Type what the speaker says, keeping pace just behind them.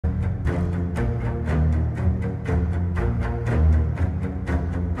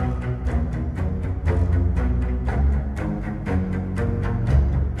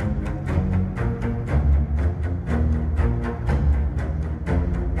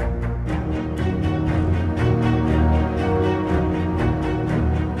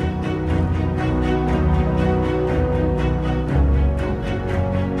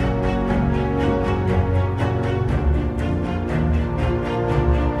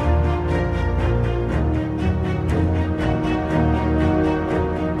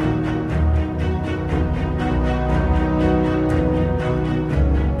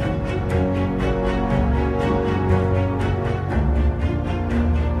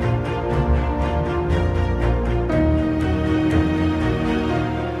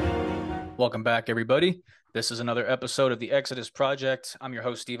Welcome back, everybody. This is another episode of the Exodus Project. I'm your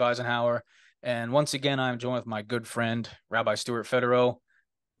host, Steve Eisenhower. And once again, I'm joined with my good friend, Rabbi Stuart Federow,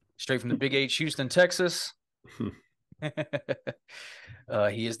 straight from the Big H, Houston, Texas. He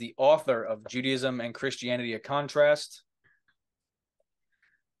is the author of Judaism and Christianity: A Contrast.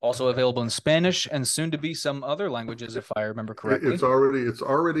 Also available in Spanish and soon to be some other languages, if I remember correctly. It's already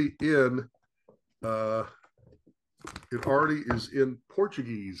in it already is in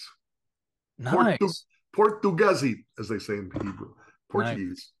Portuguese. Nice. Portuguese, as they say in Hebrew. Portuguese.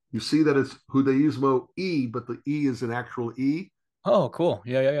 Nice. You see that it's judaísmo E, but the E is an actual E. Oh, cool.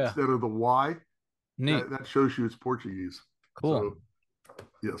 Yeah. Instead of the Y. Neat. That shows you it's Portuguese. Cool. So,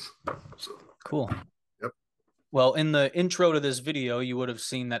 yes. So, cool. Yep. Well, in the intro to this video, you would have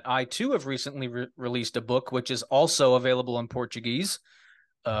seen that I, too, have recently released a book, which is also available in Portuguese,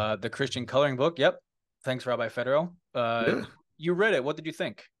 the Christian Coloring Book. Yep. Thanks, Rabbi Federow. Yeah. You read it. What did you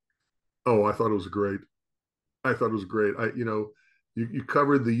think? Oh, I thought it was great. You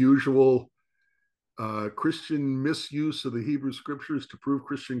covered the usual Christian misuse of the Hebrew scriptures to prove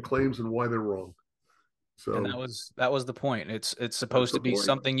Christian claims and why they're wrong. So, and that was the point. It's supposed to be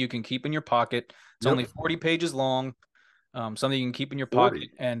something you can keep in your pocket. It's only 40 pages long. Something you can keep in your 40. pocket.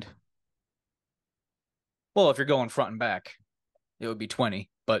 And well, if you're going front and back, it would be 20.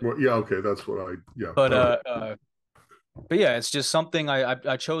 But yeah, okay, that's what But yeah, it's just something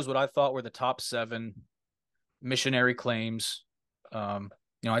I chose what I thought were the top 7 missionary claims.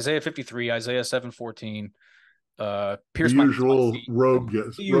 Isaiah 53, Isaiah 7:14, Pierce the usual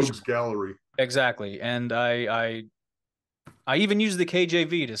rogues gallery. Exactly. And I even used the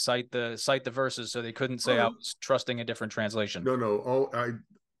KJV to cite the verses so they couldn't say I was trusting a different translation. No.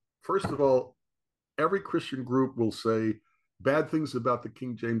 First of all, every Christian group will say bad things about the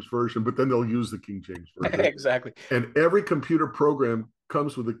King James Version, but then they'll use the King James Version. Exactly. And every computer program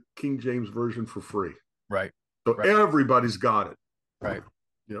comes with a King James Version for free. Right. So everybody's got it. Right.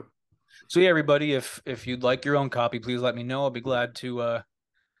 Yep. So yeah, everybody, if you'd like your own copy, please let me know. I'll be glad to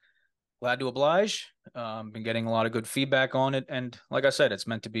oblige. Been getting a lot of good feedback on it, and like I said, it's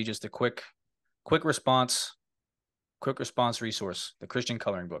meant to be just a quick response resource. The Christian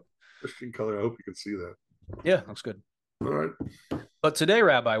Coloring Book. Christian Coloring. I hope you can see that. Yeah, looks good. All right. But today,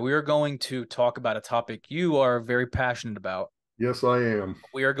 Rabbi, we are going to talk about a topic you are very passionate about. Yes, I am.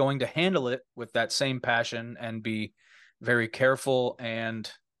 We are going to handle it with that same passion and be very careful and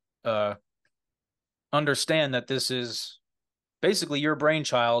understand that this is basically your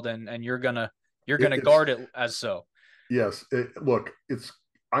brainchild, and you're gonna guard it as so. Yes.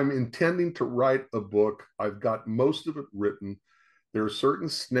 I'm intending to write a book. I've got most of it written. There are certain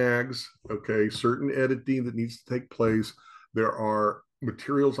snags, certain editing that needs to take place. There are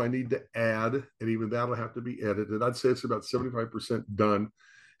materials I need to add, and even that'll have to be edited. I'd say it's about 75% done.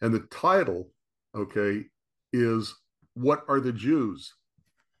 And the title, is What Are the Jews?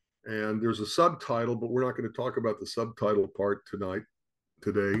 And there's a subtitle, but we're not going to talk about the subtitle part today.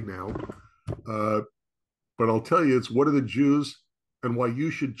 But I'll tell you, it's What Are the Jews and why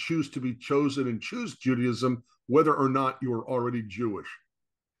you should choose to be chosen and choose Judaism, whether or not you are already Jewish.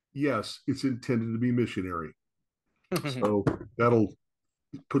 Yes, it's intended to be missionary. So that'll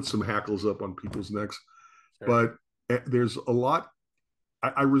put some hackles up on people's necks. Sure. But there's a lot.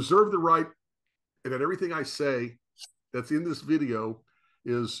 I reserve the right that everything I say that's in this video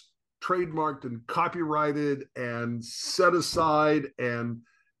is trademarked and copyrighted and set aside, and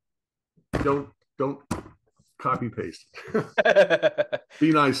don't copy paste.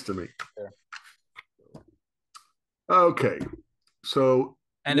 Be nice to me. Sure. Okay. So,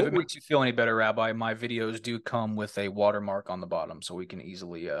 and if it makes you feel any better, Rabbi, my videos do come with a watermark on the bottom, so we can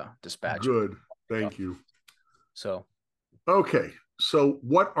easily dispatch. Good. Thank you. So, okay. So,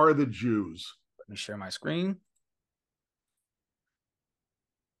 what are the Jews? Let me share my screen.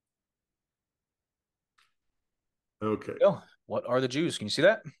 Okay. Oh, what are the Jews? Can you see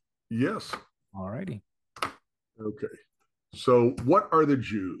that? Yes. All righty. Okay. So, what are the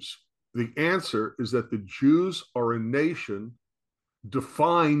Jews? The answer is that the Jews are a nation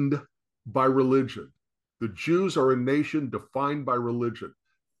defined by religion. The Jews are a nation defined by religion.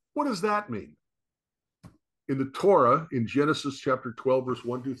 What does that mean? In the Torah, in Genesis chapter 12, verse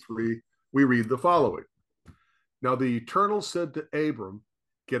 1-3, we read the following. Now the Eternal said to Abram,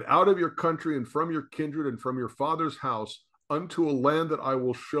 get out of your country and from your kindred and from your father's house unto a land that I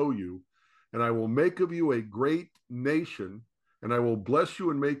will show you, and I will make of you a great nation, and I will bless you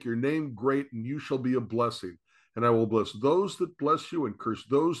and make your name great, and you shall be a blessing. And I will bless those that bless you and curse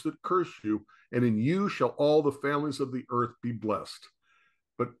those that curse you, and in you shall all the families of the earth be blessed.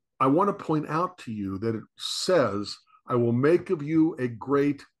 But I want to point out to you that it says, I will make of you a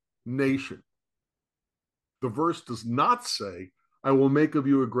great nation. The verse does not say, I will make of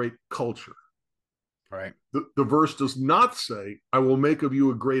you a great culture. Right. The verse does not say, I will make of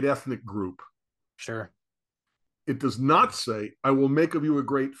you a great ethnic group. Sure. It does not say, I will make of you a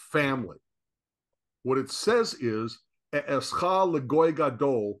great family. What it says is, Escha legoy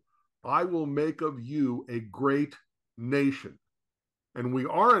gadol, I will make of you a great nation. And we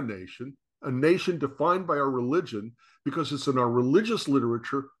are a nation defined by our religion, because it's in our religious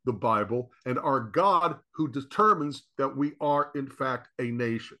literature, the Bible, and our God who determines that we are, in fact, a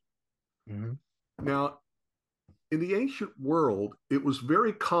nation. Mm-hmm. Now, in the ancient world, it was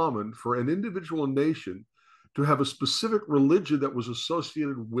very common for an individual nation to have a specific religion that was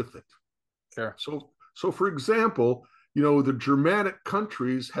associated with it. Sure. So for example, the Germanic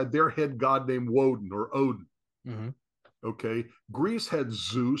countries had their head god named Woden or Odin. Mm-hmm. Okay. Greece had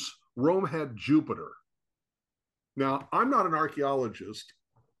Zeus, Rome had Jupiter. Now, I'm not an archaeologist.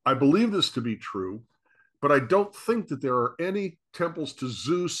 I believe this to be true, but I don't think that there are any temples to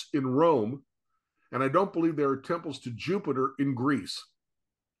Zeus in Rome, and I don't believe there are temples to Jupiter in Greece.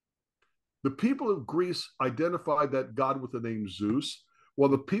 The people of Greece identified that god with the name Zeus, while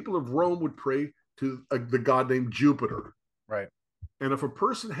the people of Rome would pray to the god named Jupiter. Right. And if a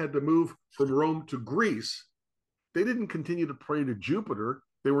person had to move from Rome to Greece, they didn't continue to pray to Jupiter.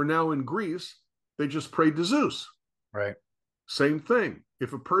 They were now in Greece. They just prayed to Zeus. Right. Same thing.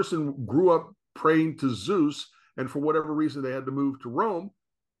 If a person grew up praying to Zeus and for whatever reason they had to move to Rome,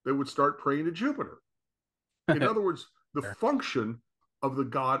 they would start praying to Jupiter. In other words, the Sure. function of the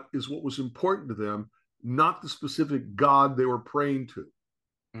god is what was important to them, not the specific god they were praying to.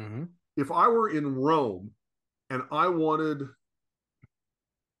 Mm-hmm. If I were in Rome and I wanted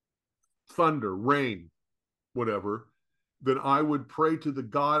thunder, rain, whatever, then I would pray to the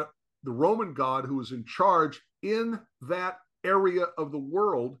god, the Roman god who was in charge in that area of the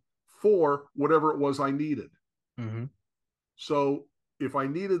world for whatever it was I needed. Mm-hmm. So if I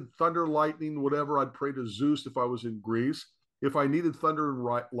needed thunder, lightning, whatever, I'd pray to Zeus if I was in Greece. If I needed thunder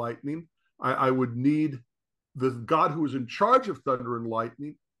and lightning, I would need the god who was in charge of thunder and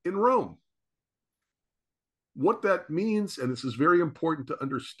lightning in Rome. What that means, and this is very important to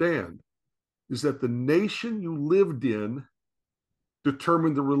understand, is that the nation you lived in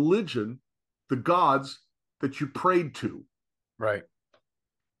determined the religion, the gods that you prayed to. Right.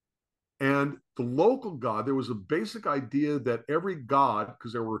 And the local god, there was a basic idea that every god,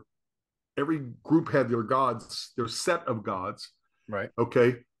 because every group had their gods, their set of gods, Right.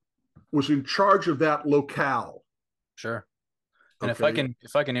 okay, was in charge of that locale. Sure. And Okay.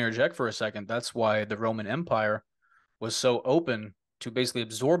 if I can interject for a second, that's why the Roman Empire was so open to basically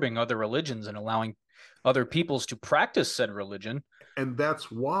absorbing other religions and allowing other peoples to practice said religion. And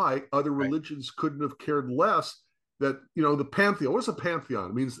that's why other Right. religions couldn't have cared less that, the pantheon. What's a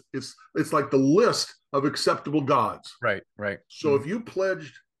pantheon? It means it's like the list of acceptable gods. Right. Right. So if you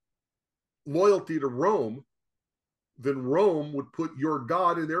pledged loyalty to Rome, then Rome would put your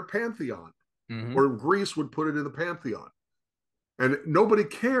god in their pantheon, Mm-hmm. or Greece would put it in the pantheon. And nobody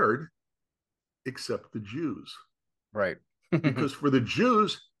cared except the Jews. Right. Because for the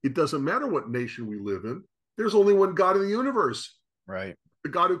Jews, it doesn't matter what nation we live in. There's only one God in the universe, Right. the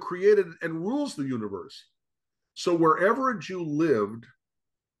God who created and rules the universe. So wherever a Jew lived,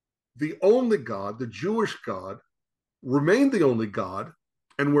 the only God, the Jewish God, remained the only God.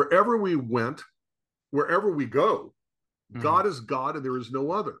 And wherever we went, wherever we go, Mm-hmm. God is God and there is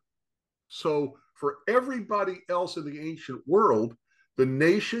no other. So for everybody else in the ancient world, the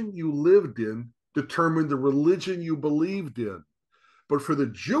nation you lived in determined the religion you believed in. But for the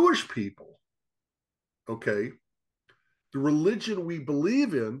Jewish people, okay, the religion we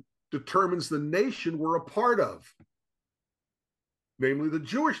believe in determines the nation we're a part of, namely the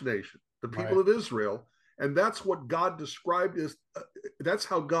Jewish nation, the people Right. of Israel. And that's what God described as, that's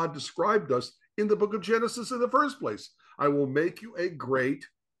how God described us in the book of Genesis in the first place. I will make you a great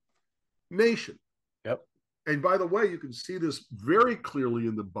nation. Yep. And by the way, you can see this very clearly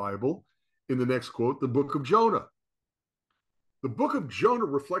in the Bible in the next quote, the book of Jonah. The book of Jonah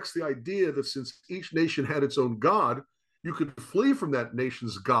reflects the idea that since each nation had its own God, you could flee from that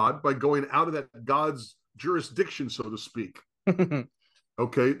nation's God by going out of that God's jurisdiction, so to speak.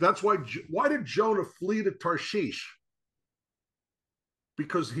 Okay, that's why did Jonah flee to Tarshish?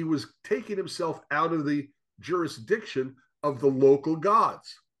 Because he was taking himself out of the jurisdiction of the local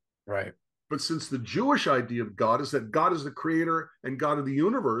gods. Right. But since the Jewish idea of God is that God is the creator and God of the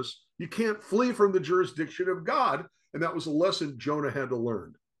universe, you can't flee from the jurisdiction of God. And that was a lesson Jonah had to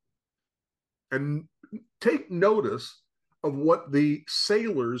learn. And take notice of what the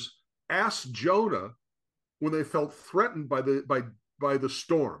sailors asked Jonah when they felt threatened by the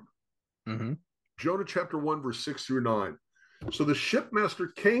storm. Mm-hmm. Jonah chapter 1, verse 6 through 9. So the shipmaster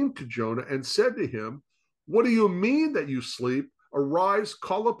came to Jonah and said to him, "What do you mean that you sleep? Arise,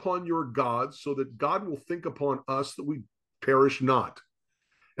 call upon your God, so that God will think upon us that we perish not."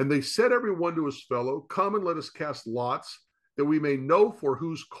 And they said every one to his fellow, "Come and let us cast lots, that we may know for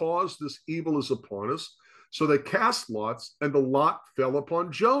whose cause this evil is upon us." So they cast lots, and the lot fell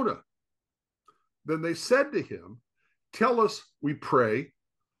upon Jonah. Then they said to him, "Tell us, we pray,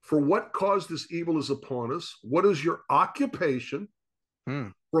 for what cause this evil is upon us? What is your occupation?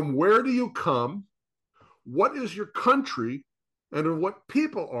 Mm. From where do you come? What is your country? And of what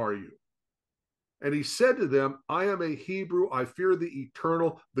people are you?" And he said to them, "I am a Hebrew. I fear the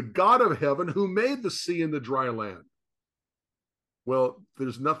eternal, the God of heaven, who made the sea and the dry land." Well,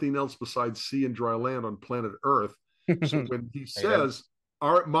 there's nothing else besides sea and dry land on planet Earth. So There when he you go. says,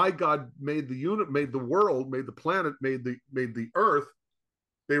 my God made the unit, made the world, made the planet, made the earth,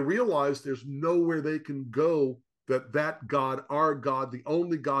 they realize there's nowhere they can go that God, our God, the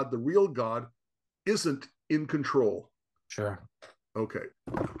only God, the real God, isn't in control. Sure. Okay.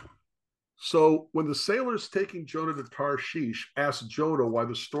 So when the sailors taking Jonah to Tarshish asked Jonah why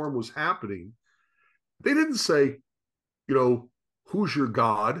the storm was happening, they didn't say, you know, "Who's your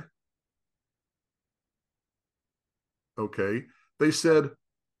God?" Okay. They said,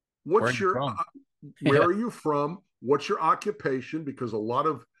 Where are "What's you your, from? where Yeah. are you from? What's your occupation?" Because a lot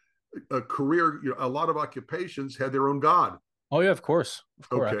of a lot of occupations had their own God. Oh yeah, of course. Of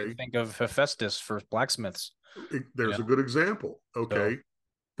course. I mean, Okay. think of Hephaestus for blacksmiths, you There's a know. good example. So Okay.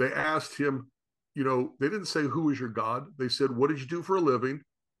 They asked him, they didn't say, "Who is your God?" They said, "What did you do for a living?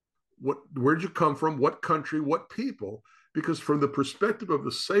 Where did you come from? What country? What people?" Because from the perspective of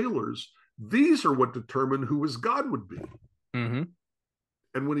the sailors, these are what determine who his God would be. mm-hmm.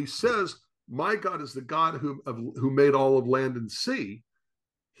 And when he says, "My God is the God who made all of land and sea,"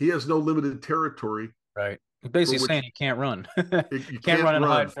 he has no limited territory Right. He's for basically saying which you can't run. you Can't can't run and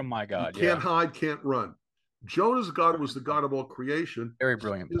hide run. from my You God. can't Yeah. hide, can't run. Jonah's God was Brilliant the point. God of all creation. Very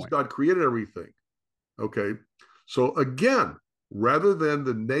brilliant His point. God created everything. Okay. So again, rather than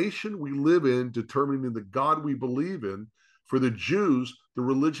the nation we live in determining the God we believe in, for the Jews, the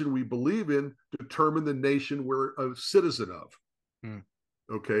religion we believe in determine the nation we're a citizen of. Mm.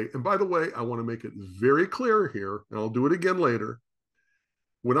 Okay. And by the way, I want to make it very clear here, and I'll do it again later.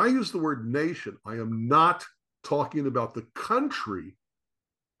 When I use the word nation, I am not talking about the country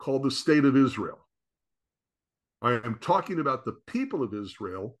called the state of Israel. I am talking about the people of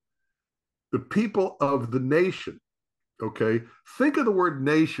Israel, the people of the nation. Okay. Think of the word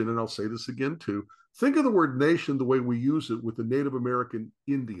nation, and I'll say this again too. Think of the word nation the way we use it with the Native American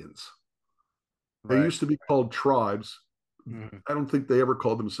Indians. They Right. used to be called tribes. Mm. I don't think they ever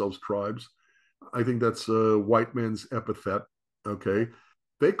called themselves tribes. I think that's a white man's epithet. Okay.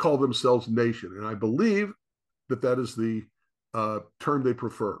 They call themselves nation. And I believe that that is the term they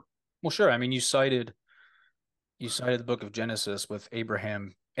prefer. Well, sure. I mean, you cited the book of Genesis with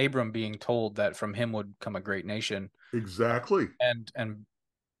Abram being told that from him would come a great nation. Exactly. And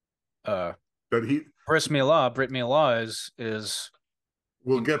uh That he, Brit Milah is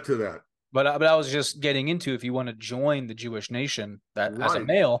we'll you know, get to that. but I was just getting into if you want to join the Jewish nation that as a Right.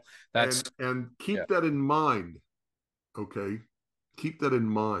 male, that's And yeah. keep that in mind. Okay. Keep that in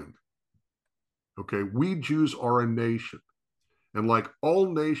mind. Okay. We Jews are a nation. And like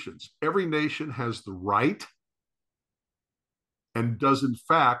all nations, every nation has the right and does, in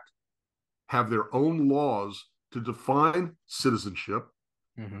fact, have their own laws to define citizenship.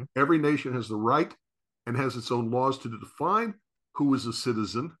 Mm-hmm. Every nation has the right and has its own laws to define who is a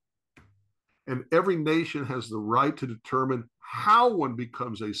citizen. And every nation has the right to determine how one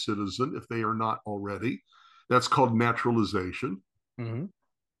becomes a citizen if they are not already. That's called naturalization. Mm-hmm.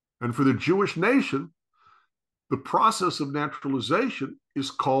 And for the Jewish nation, the process of naturalization is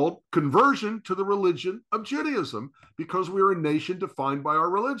called conversion to the religion of Judaism because we're a nation defined by our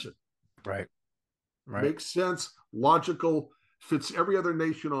religion. Right. Right. Makes sense, logical, fits every other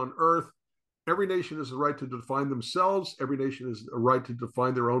nation on earth. Every nation has a right to define themselves. Every nation has a right to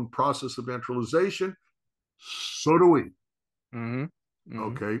define their own process of naturalization. So do we. Mm-hmm. Mm-hmm.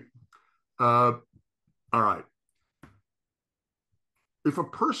 Okay. Uh, all right. If a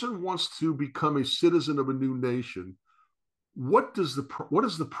person wants to become a citizen of a new nation, what is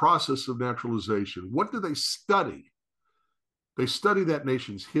the process of naturalization? What do they study? They study that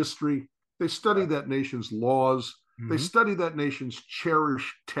nation's history. They study Right. that nation's laws. They Mm-hmm. study that nation's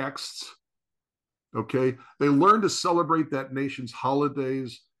cherished texts. Okay. They learn to celebrate that nation's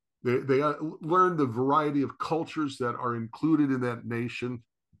holidays. They learn the variety of cultures that are included in that nation.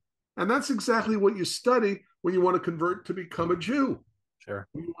 And that's exactly what you study when you want to convert to become a Jew. Sure.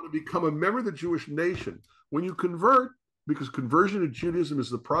 When you want to become a member of the Jewish nation, when you convert, because conversion to Judaism is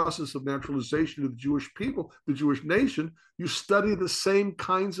the process of naturalization to the Jewish people, the Jewish nation, you study the same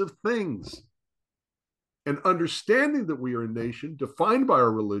kinds of things. And understanding that we are a nation defined by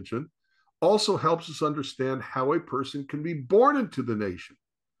our religion also helps us understand how a person can be born into the nation.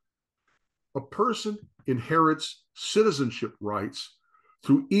 A person inherits citizenship rights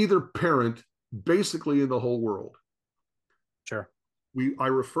through either parent, basically in the whole world. Sure. I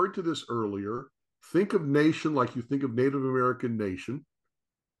referred to this earlier. Think of nation like you think of Native American nation.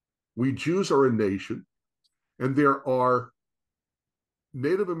 We Jews are a nation, and there are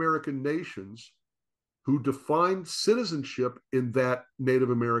Native American nations who define citizenship in that Native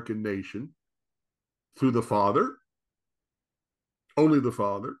American nation through the father, only the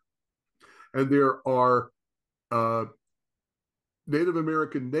father. And there are uh, Native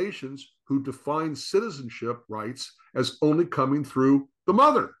American nations who define citizenship rights as only coming through the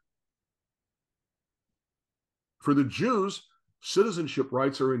mother. For the Jews, citizenship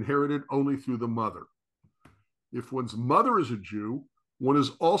rights are inherited only through the mother. If one's mother is a Jew, one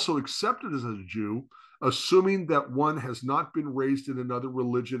is also accepted as a Jew, assuming that one has not been raised in another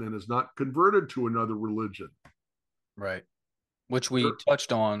religion and has not converted to another religion. Right. Which we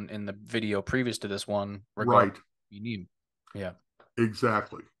touched on in the video previous to this one regarding Right. you need. Yeah.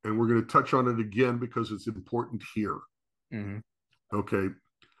 Exactly. And we're going to touch on it again because it's important here. Mm-hmm. Okay.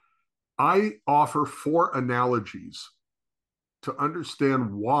 I offer 4 analogies to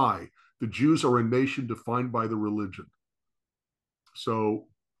understand why the Jews are a nation defined by the religion. So,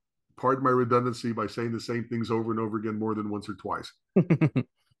 pardon my redundancy by saying the same things over and over again more than once or twice.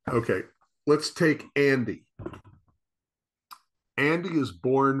 Okay, let's take Andy. Andy is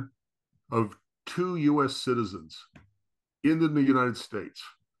born of 2 U.S. citizens in the United States.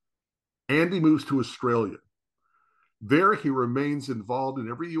 Andy moves to Australia. There, he remains involved in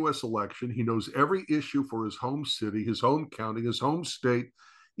every U.S. election. He knows every issue for his home city, his home county, his home state,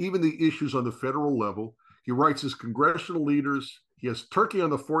 even the issues on the federal level. He writes his congressional leaders. He has turkey on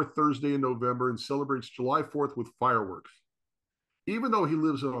the 4th Thursday in November and celebrates July 4th with fireworks. Even though he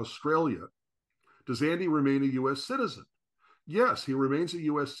lives in Australia, does Andy remain a U.S. citizen? Yes, he remains a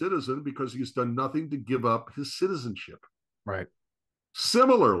U.S. citizen because he's done nothing to give up his citizenship. Right.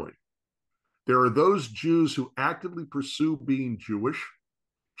 Similarly, there are those Jews who actively pursue being Jewish,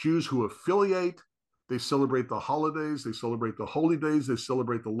 Jews who affiliate, they celebrate the holidays, they celebrate the holy days, they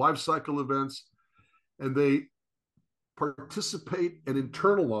celebrate the life cycle events, and they participate and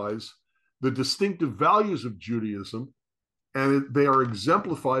internalize the distinctive values of Judaism, and they are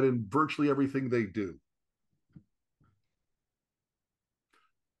exemplified in virtually everything they do.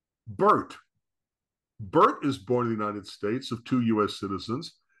 Bert. Bert is born in the United States of 2 U.S.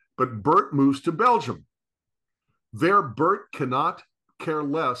 citizens, but Bert moves to Belgium. There, Bert cannot care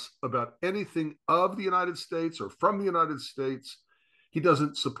less about anything of the United States or from the United States. He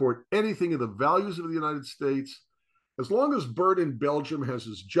doesn't support anything of the values of the United States. As long as Bert in Belgium has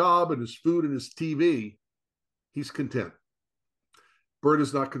his job and his food and his TV, he's content. Bert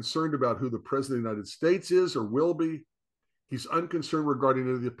is not concerned about who the president of the United States is or will be. He's unconcerned regarding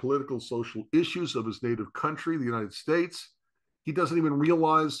any of the political, social issues of his native country, the United States. He doesn't even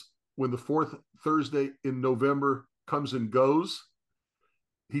realize when the 4th Thursday in November comes and goes.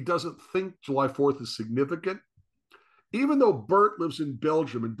 He doesn't think July 4th is significant. Even though Bert lives in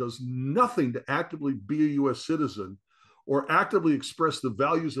Belgium and does nothing to actively be a U.S. citizen or actively express the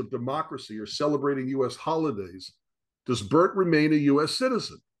values of democracy or celebrating U.S. holidays, does Bert remain a U.S.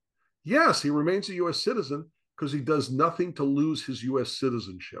 citizen? Yes, he remains a U.S. citizen because he does nothing to lose his U.S.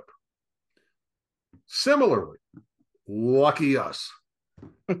 citizenship. Similarly, lucky us.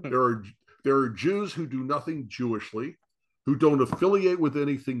 there are Jews who do nothing Jewishly, who don't affiliate with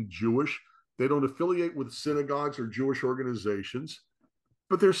anything Jewish. They don't affiliate with synagogues or Jewish organizations,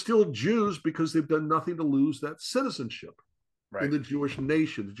 but they're still Jews because they've done nothing to lose that citizenship in the Jewish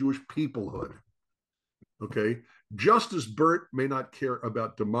nation, the Jewish peoplehood. Okay. Just as Bert may not care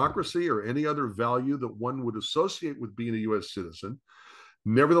about democracy or any other value that one would associate with being a U.S. citizen,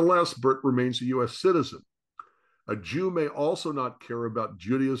 nevertheless, Bert remains a U.S. citizen. A Jew may also not care about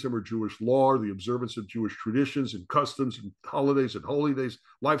Judaism or Jewish law or the observance of Jewish traditions and customs and holidays and holy days,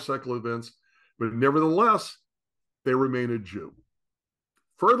 life cycle events, but nevertheless, they remain a Jew.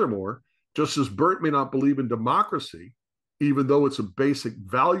 Furthermore, just as Bert may not believe in democracy, even though it's a basic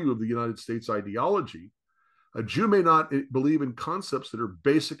value of the United States ideology, a Jew may not believe in concepts that are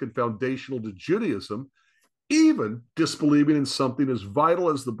basic and foundational to Judaism, even disbelieving in something as vital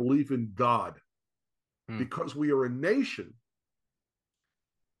as the belief in God. Because we are a nation,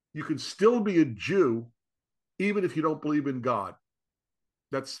 you can still be a Jew even if you don't believe in God.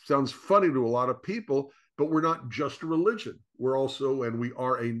 That sounds funny to a lot of people, but we're not just a religion. We're also, and we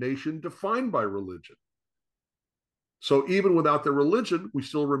are a nation defined by religion. So even without their religion, we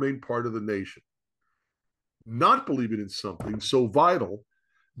still remain part of the nation. Not believing in something so vital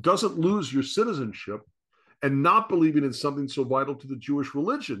doesn't lose your citizenship, and not believing in something so vital to the Jewish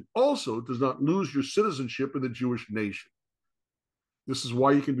religion also does not lose your citizenship in the Jewish nation. This is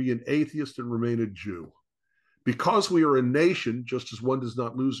why you can be an atheist and remain a Jew. Because we are a nation, just as one does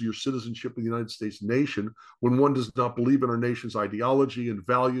not lose your citizenship in the United States nation when one does not believe in our nation's ideology and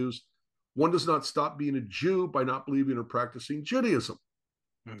values, one does not stop being a Jew by not believing or practicing Judaism.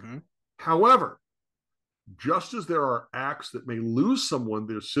 Mm-hmm. However, just as there are acts that may lose someone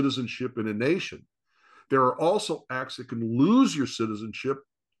their citizenship in a nation, there are also acts that can lose your citizenship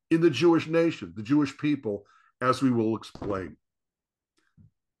in the Jewish nation, the Jewish people, as we will explain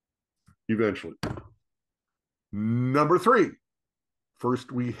eventually. Number 3.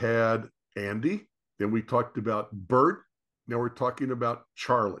 First, we had Andy. Then we talked about Bert. Now we're talking about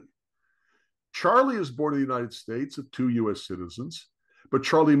Charlie. Charlie is born in the United States of 2 U.S. citizens, but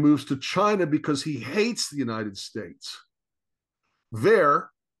Charlie moves to China because he hates the United States. There,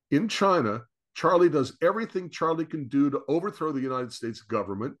 in China, Charlie does everything Charlie can do to overthrow the United States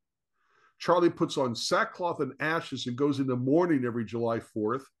government. Charlie puts on sackcloth and ashes and goes into mourning every July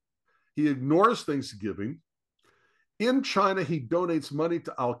 4th. He ignores Thanksgiving. In China, he donates money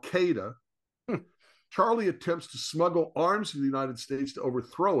to Al Qaeda. Charlie attempts to smuggle arms to the United States to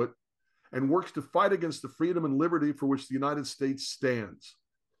overthrow it and works to fight against the freedom and liberty for which the United States stands.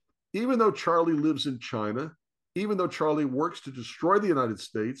 Even though Charlie lives in China, even though Charlie works to destroy the United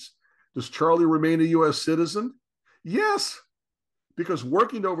States, does Charlie remain a U.S. citizen? Yes, because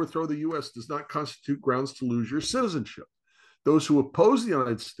working to overthrow the U.S. does not constitute grounds to lose your citizenship. Those who oppose the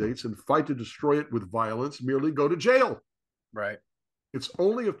United States and fight to destroy it with violence merely go to jail. Right. It's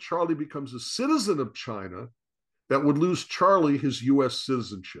only if Charlie becomes a citizen of China that would lose Charlie his U.S.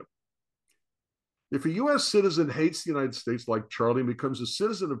 citizenship. If a U.S. citizen hates the United States like Charlie and becomes a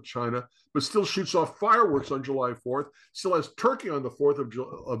citizen of China, but still shoots off fireworks on July 4th, still has turkey on the 4th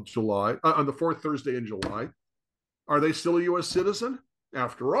of July, on the 4th Thursday in July, are they still a U.S. citizen?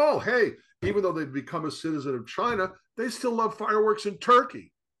 After all, hey, even though they've become a citizen of China, they still love fireworks and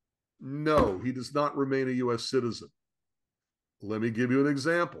turkey. No, he does not remain a U.S. citizen. Let me give you an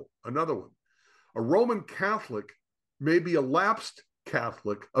example, another one. A Roman Catholic may be a lapsed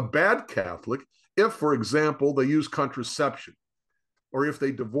Catholic, a bad Catholic, if, for example, they use contraception or if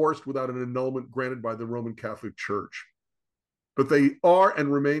they divorced without an annulment granted by the Roman Catholic Church. But they are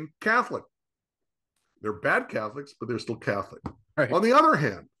and remain Catholic. They're bad Catholics, but they're still Catholic. Right. On the other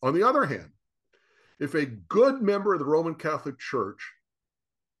hand, if a good member of the Roman Catholic Church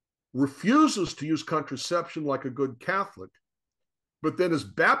refuses to use contraception like a good Catholic, but then is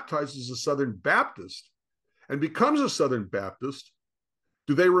baptized as a Southern Baptist and becomes a Southern Baptist,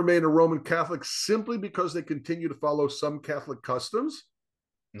 do they remain a Roman Catholic simply because they continue to follow some Catholic customs?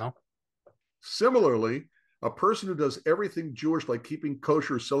 No. Similarly, a person who does everything Jewish, like keeping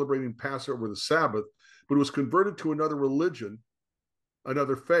kosher, celebrating Passover, the Sabbath, but was converted to another religion,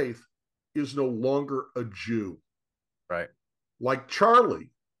 another faith, is no longer a Jew. Right. Like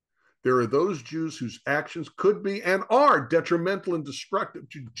Charlie, there are those Jews whose actions could be and are detrimental and destructive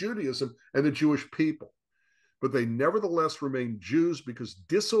to Judaism and the Jewish people. But they nevertheless remain Jews because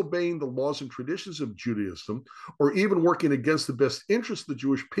disobeying the laws and traditions of Judaism, or even working against the best interests of the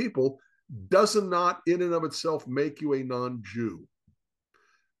Jewish people, does not in and of itself make you a non-Jew.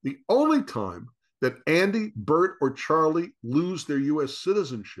 The only time that Andy, Bert, or Charlie lose their U.S.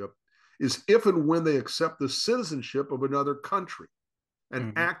 citizenship is if and when they accept the citizenship of another country,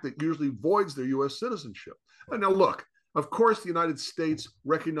 an act that usually voids their U.S. citizenship. And now look, of course, the United States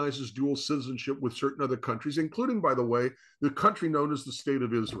recognizes dual citizenship with certain other countries, including, by the way, the country known as the State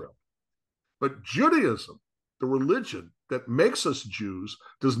of Israel. But Judaism, the religion that makes us Jews,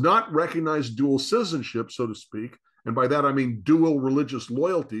 does not recognize dual citizenship, so to speak. And by that, I mean dual religious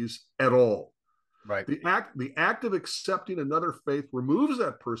loyalties at all. Right. The act of accepting another faith removes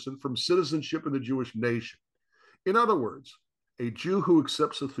that person from citizenship in the Jewish nation. In other words, a Jew who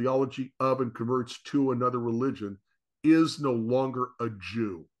accepts the theology of and converts to another religion is no longer a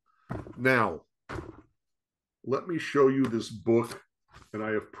Jew. Now, let me show you this book, and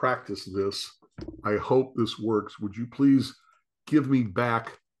I have practiced this. I hope this works. Would you please give me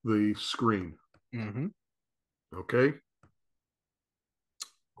back the screen? Okay.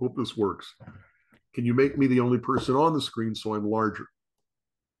 Hope this works. Can you make me the only person on the screen so I'm larger?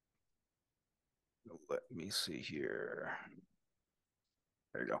 Let me see here.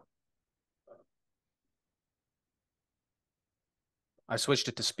 There you go. I switched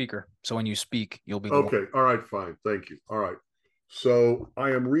it to speaker, so when you speak, you'll be the one. Okay. All right. Fine. Thank you. All right. So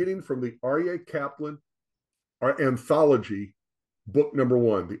I am reading from the R.A. Kaplan anthology, book number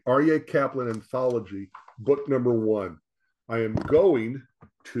one. The R.A. Kaplan anthology, book number one. I am going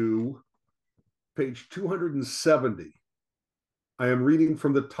to page 270. I am reading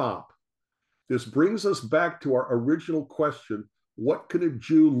from the top. This brings us back to our original question: what can a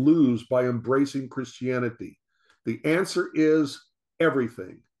Jew lose by embracing Christianity? The answer is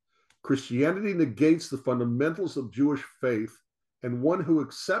everything. Christianity negates the fundamentals of Jewish faith, and one who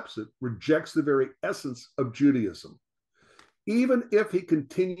accepts it rejects the very essence of Judaism. Even if he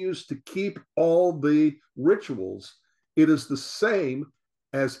continues to keep all the rituals, it is the same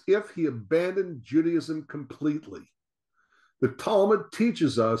as if he abandoned Judaism completely. The Talmud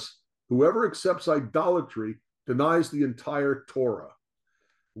teaches us whoever accepts idolatry denies the entire Torah.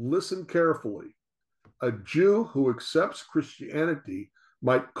 Listen carefully. A Jew who accepts Christianity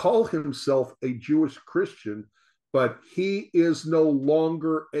might call himself a Jewish Christian, but he is no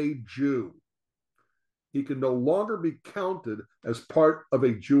longer a Jew. He can no longer be counted as part of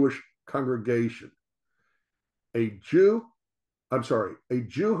a Jewish congregation. A Jew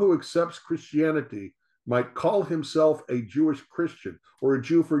who accepts Christianity might call himself a Jewish Christian or a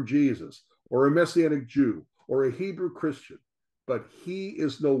Jew for Jesus or a Messianic Jew or a Hebrew Christian, but he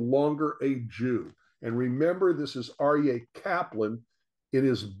is no longer a Jew. And remember, this is R.A. Kaplan in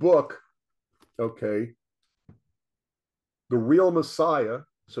his book, okay, The Real Messiah.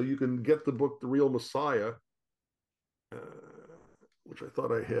 So you can get the book, The Real Messiah, which I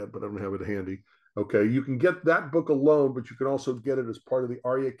thought I had, but I don't have it handy. Okay, you can get that book alone, but you can also get it as part of the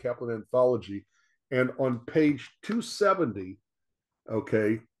R.A. Kaplan anthology. And on page 270,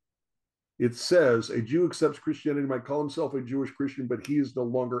 okay, it says, a Jew accepts Christianity, might call himself a Jewish Christian, but he is no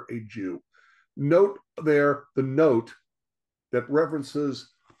longer a Jew. Note there the note that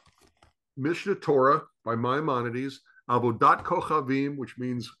references Mishnah Torah by Maimonides, Avodat Kochavim, which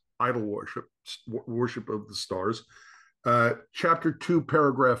means idol worship, worship of the stars, chapter 2,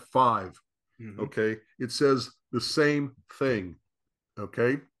 paragraph 5. Mm-hmm. Okay, it says the same thing.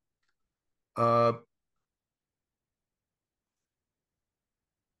 Okay.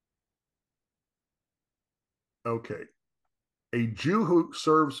 Okay. A Jew who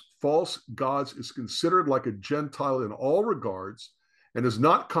serves false gods is considered like a Gentile in all regards and is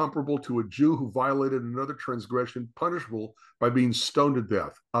not comparable to a Jew who violated another transgression, punishable by being stoned to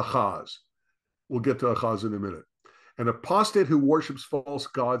death. Achaz. We'll get to Achaz in a minute. An apostate who worships false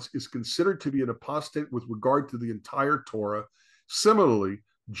gods is considered to be an apostate with regard to the entire Torah. Similarly,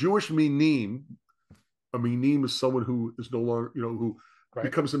 Jewish minim, a minim is someone who is no longer, who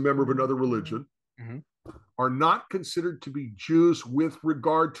becomes a member of another religion, mm-hmm. are not considered to be Jews with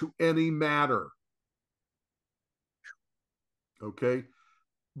regard to any matter. Okay.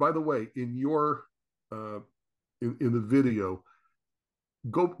 By the way, in your in the video,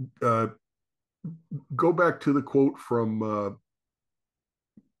 go back to the quote from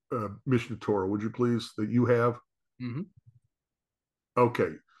Mishnah Torah, would you please, that you have? Mm-hmm.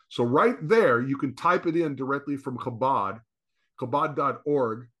 Okay. So right there, you can type it in directly from Chabad,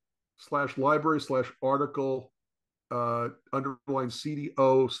 chabad.org/library/article underline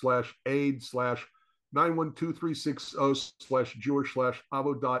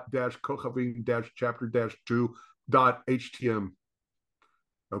CDO/aid/91236/Jewish/avo.-kochavim-chapter-2.htm.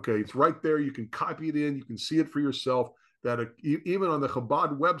 Okay, it's right there. You can copy it in. You can see it for yourself. That even on the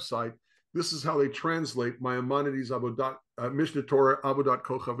Chabad website, this is how they translate Maimonides Mishnah Torah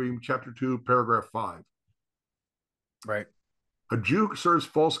avo.kochavim, chapter 2, paragraph 5. Right. A Jew who serves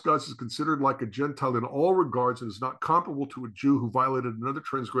false gods is considered like a Gentile in all regards and is not comparable to a Jew who violated another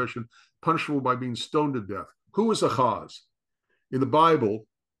transgression, punishable by being stoned to death. Who is Achaz? In the Bible,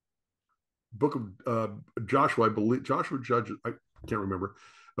 book of Joshua, I believe, Joshua Judges, I can't remember.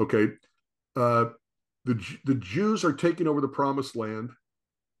 Okay. The Jews are taking over the promised land,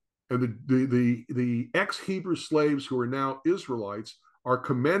 and the ex-Hebrew slaves who are now Israelites are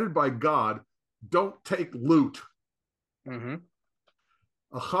commanded by God, don't take loot. Mm-hmm.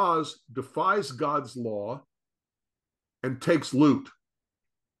 Achaz defies God's law and takes loot,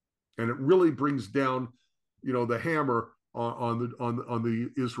 and it really brings down, the hammer on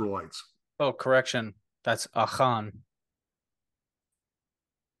the Israelites. Oh, correction, that's Achan.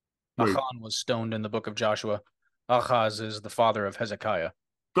 Wait. Achan was stoned in the book of Joshua. Achaz is the father of Hezekiah.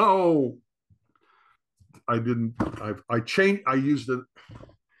 Oh, I didn't. I changed. I used it.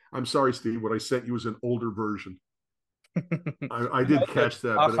 I'm sorry, Steve. What I sent you was an older version. I did catch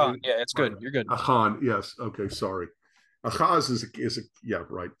that. Achan, yeah, it's good. You're good. Achan, yes. Okay, sorry. Achaz is a yeah,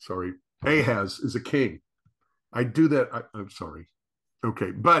 right. Sorry. Ahaz is a king. I do that. I'm sorry.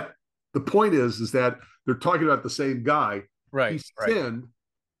 Okay, but the point is that they're talking about the same guy. He Right, right. sinned,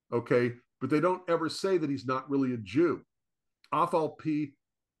 okay, but they don't ever say that he's not really a Jew. Afal pi,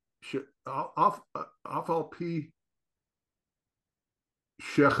 afal pi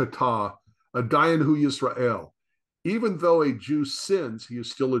shechata, a dayan hu Yisrael. Even though a Jew sins, he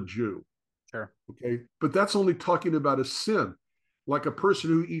is still a Jew. Sure. Okay, but that's only talking about a sin, like a person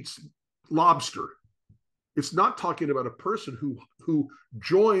who eats lobster. It's not talking about a person who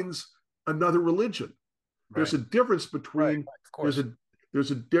joins another religion. There's Right. a difference Right. between Of there's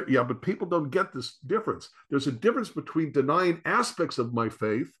course. a yeah, but people don't get this difference. There's a difference between denying aspects of my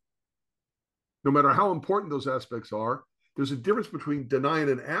faith, no matter how important those aspects are. There's a difference between denying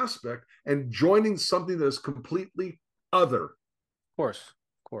an aspect and joining something that is completely other. Of course.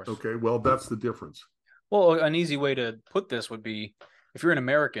 Of course. Okay, well, that's the difference. Well, an easy way to put this would be if you're an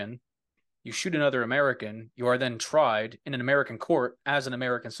American, you shoot another American, you are then tried in an American court as an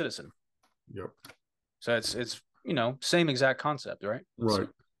American citizen. Yep. So it's same exact concept, right? Right.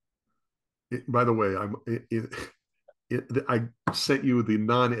 By the way, I sent you the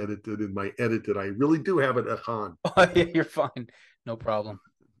non-edited and my edited. I really do have it at Han. Oh, yeah, you're fine. No problem.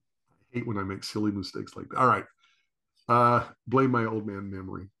 I hate when I make silly mistakes like that. All right. Blame my old man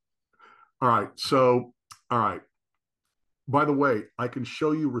memory. All right. So, all right. By the way, I can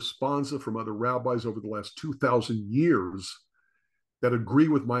show you responsa from other rabbis over the last 2,000 years that agree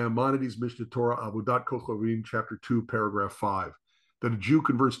with Maimonides' Mishnah Torah, Avodat Kochavim, chapter 2, paragraph 5, that a Jew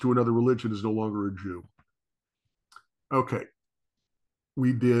converts to another religion is no longer a Jew. Okay.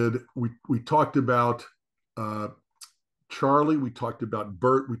 We talked about Charlie, we talked about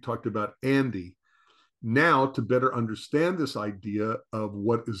Bert, we talked about Andy. Now, to better understand this idea of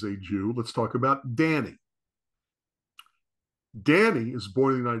what is a Jew, let's talk about Danny. Danny is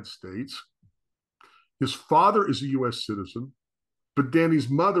born in the United States. His father is a U.S. citizen, but Danny's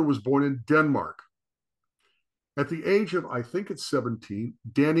mother was born in Denmark. At the age of, I think it's 17,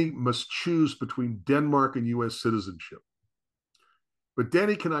 Danny must choose between Denmark and U.S. citizenship. But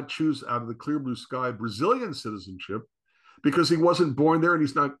Danny cannot choose out of the clear blue sky Brazilian citizenship because he wasn't born there and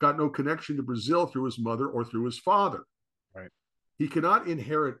he's not got no connection to Brazil through his mother or through his father. Right. He cannot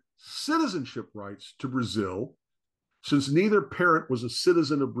inherit citizenship rights to Brazil since neither parent was a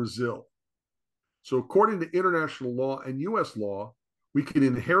citizen of Brazil. So according to international law and U.S. law, we can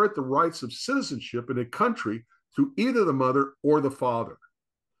inherit the rights of citizenship in a country through either the mother or the father.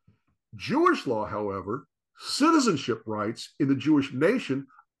 Jewish law, however, citizenship rights in the Jewish nation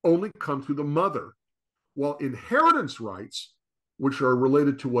only come through the mother, while inheritance rights, which are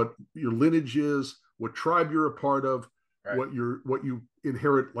related to what your lineage is, what tribe you're a part of, right, what you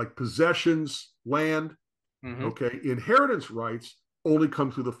inherit, like possessions, land, okay, inheritance rights only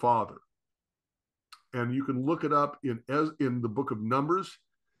come through the father. And you can look it up in the book of Numbers,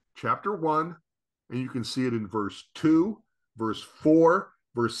 chapter 1, and you can see it in verse 2, verse 4,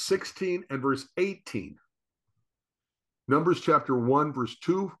 verse 16, and verse 18. Numbers chapter 1, verse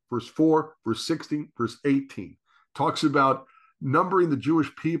 2, verse 4, verse 16, verse 18 talks about numbering the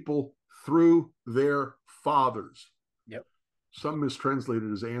Jewish people through their fathers. Yep. Some mistranslated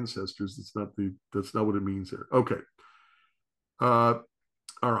as ancestors. That's not what it means there. Okay. All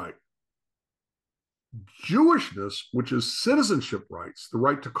right. Jewishness, which is citizenship rights, the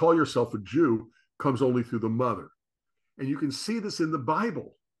right to call yourself a Jew, comes only through the mother. And you can see this in the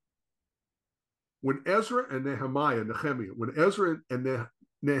Bible. When Ezra and Nehemiah,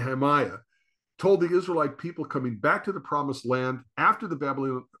 told the Israelite people coming back to the promised land after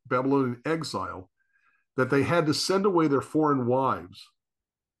the Babylonian exile that they had to send away their foreign wives,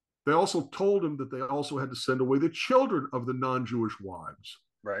 they also told them that they also had to send away the children of the non-Jewish wives.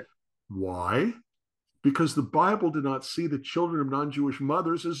 Right. Why? Because the Bible did not see the children of non-Jewish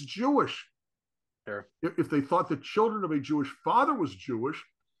mothers as Jewish. Sure. If they thought the children of a Jewish father was Jewish,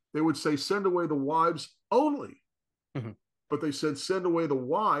 they would say, send away the wives only. But they said, send away the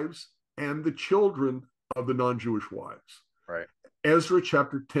wives and the children of the non-Jewish wives. Right. Ezra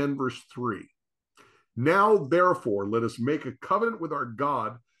chapter 10, verse 3. Now, therefore, let us make a covenant with our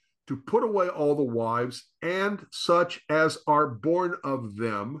God to put away all the wives and such as are born of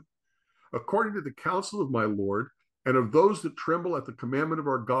them, according to the counsel of my Lord, and of those that tremble at the commandment of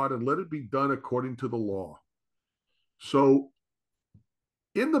our God, and let it be done according to the law. So,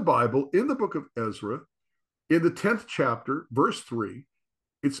 in the Bible, in the book of Ezra, in the 10th chapter, verse 3,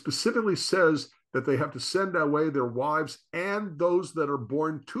 it specifically says that they have to send away their wives and those that are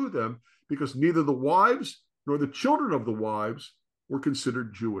born to them, because neither the wives nor the children of the wives were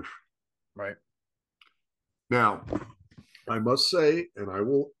considered Jewish. Right. Now, I must say, and I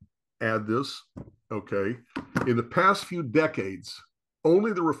will add this, okay, in the past few decades,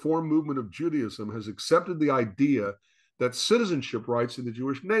 Only the Reform movement of Judaism has accepted the idea that citizenship rights in the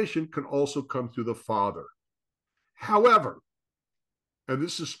Jewish nation can also come through the father. However, and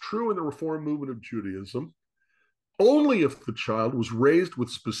this is true in the Reform movement of Judaism, only if the child was raised with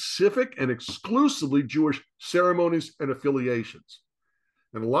specific and exclusively Jewish ceremonies and affiliations.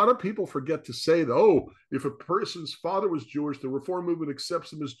 And a lot of people forget to say that, oh, if a person's father was Jewish, the Reform movement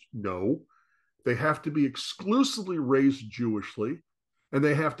accepts them as no. They have to be exclusively raised Jewishly, and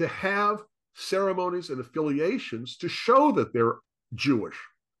they have to have ceremonies and affiliations to show that they're Jewish.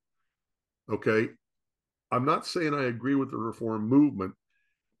 Okay, I'm not saying I agree with the Reform movement,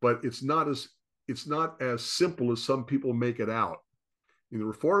 but it's not as simple as some people make it out. In the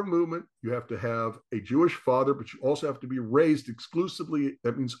Reform movement, you have to have a Jewish father, but you also have to be raised exclusively,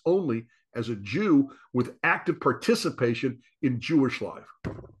 that means only, as a Jew with active participation in Jewish life.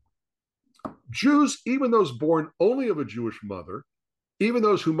 Jews, even those born only of a Jewish mother, even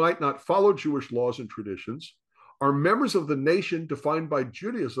those who might not follow Jewish laws and traditions, are members of the nation defined by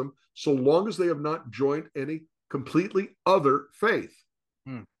Judaism so long as they have not joined any completely other faith,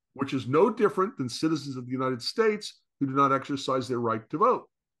 which is no different than citizens of the United States who do not exercise their right to vote.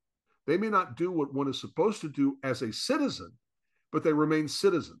 They may not do what one is supposed to do as a citizen, but they remain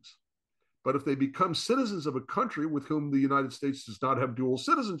citizens. But if they become citizens of a country with whom the United States does not have dual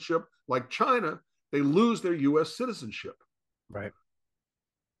citizenship, like China, they lose their U.S. citizenship. Right.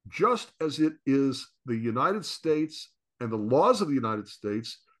 Just as it is the United States and the laws of the United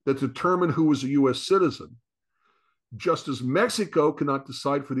States that determine who is a U.S. citizen, just as Mexico cannot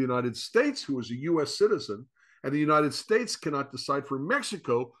decide for the United States who is a U.S. citizen, and the United States cannot decide for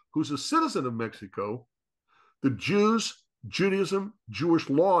Mexico who's a citizen of Mexico, the Jews, Judaism, Jewish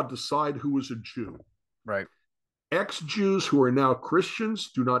law decide who is a Jew. Right. Ex-Jews who are now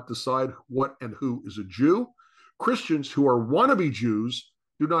Christians do not decide what and who is a Jew. Christians who are wannabe Jews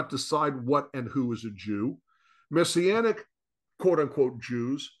do not decide what and who is a Jew. Messianic, quote unquote,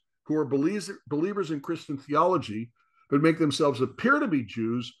 Jews who are believers in Christian theology but make themselves appear to be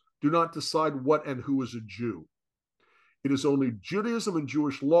Jews do not decide what and who is a Jew. It is only Judaism and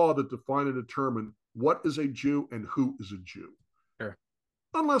Jewish law that define and determine what is a Jew and who is a Jew. Sure.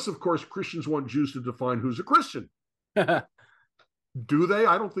 Unless, of course, Christians want Jews to define who's a Christian. Do they?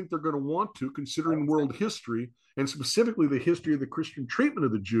 I don't think they're going to want to, considering world history and specifically the history of the Christian treatment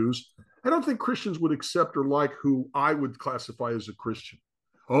of the Jews. I don't think Christians would accept or like who I would classify as a Christian.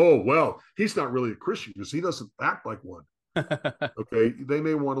 Oh, well, he's not really a Christian because he doesn't act like one. Okay, they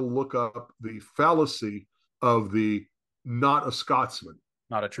may want to look up the fallacy of the not a Scotsman.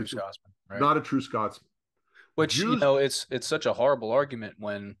 Not a true Scotsman. Right? Not a true Scotsman. Which, Jews, it's such a horrible argument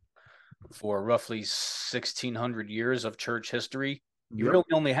when for roughly 1,600 years of church history, you really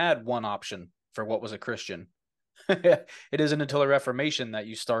only had one option for what was a Christian. It isn't until the Reformation that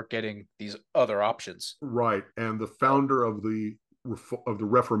you start getting these other options. Right. And the founder of the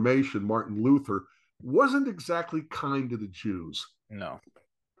Reformation, Martin Luther, wasn't exactly kind to the Jews. No.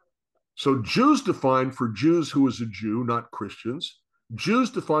 So Jews defined for Jews who is a Jew, not Christians. Jews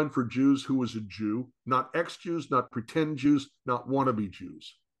defined for Jews who is a Jew, not ex-Jews, not pretend Jews, not wannabe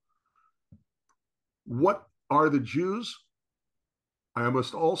Jews. What are the Jews? I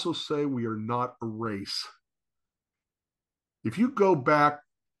must also say we are not a race. If you go back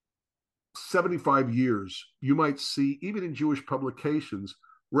 75 years, you might see, even in Jewish publications,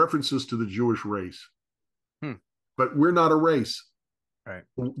 references to the Jewish race. But we're not a race. Right.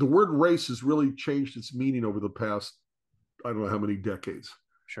 The word race has really changed its meaning over the past, I don't know how many decades.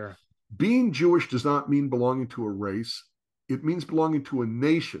 Sure. Being Jewish does not mean belonging to a race. It means belonging to a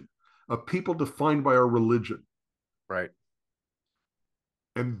nation, a people defined by our religion. Right.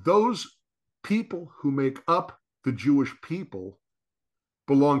 And those people who make up the Jewish people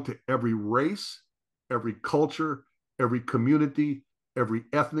belong to every race, every culture, every community, every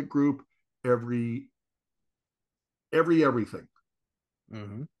ethnic group, everything.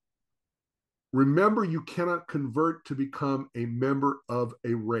 Mm-hmm. Remember, you cannot convert to become a member of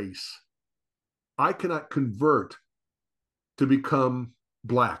a race. I cannot convert to become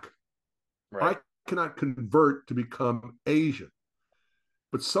Black. Right. I cannot convert to become Asian.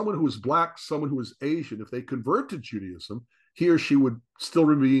 But someone who is Black, someone who is Asian, if they convert to Judaism, he or she would still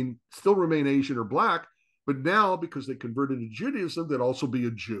remain Asian or Black, but now because they converted to Judaism, they'd also be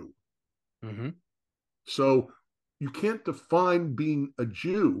a Jew. Mm-hmm. So you can't define being a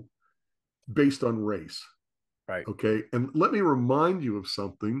Jew based on race. Right. Okay. And let me remind you of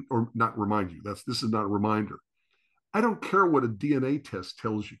something, or not remind you. This is not a reminder. I don't care what a DNA test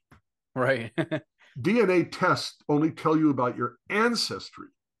tells you. Right. DNA tests only tell you about your ancestry.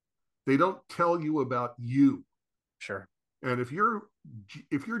 They don't tell you about you. Sure. And if your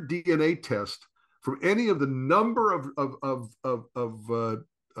DNA test from any of the number of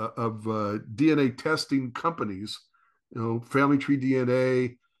DNA testing companies, Family Tree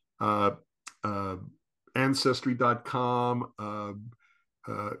DNA, uh, uh, Ancestry.com,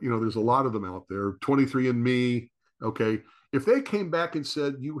 there's a lot of them out there. 23andMe, okay. If they came back and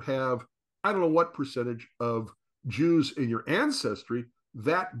said you have, I don't know what percentage of Jews in your ancestry,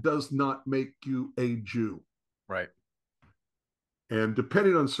 that does not make you a Jew. Right. And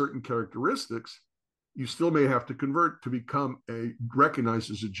depending on certain characteristics, you still may have to convert to become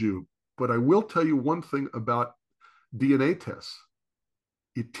recognized as a Jew. But I will tell you one thing about DNA tests.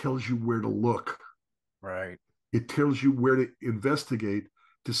 It tells you where to look. Right. It tells you where to investigate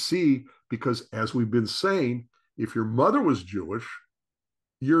to see, because as we've been saying, if your mother was Jewish,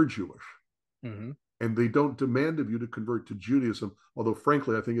 you're Jewish. Mm-hmm. And they don't demand of you to convert to Judaism, although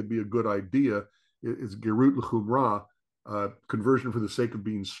frankly, I think it'd be a good idea. It's Gerut L'Chumrah, conversion for the sake of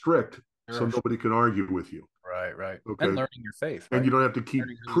being strict, so Sure. nobody can argue with you. Right, right. And Okay. learning your faith, And right? you don't have to keep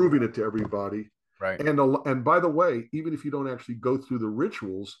Learning who you proving are. it to everybody. Right. And by the way, even if you don't actually go through the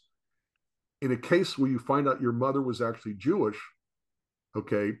rituals, in a case where you find out your mother was actually Jewish,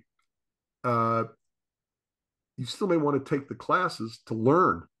 okay, uh, you still may want to take the classes to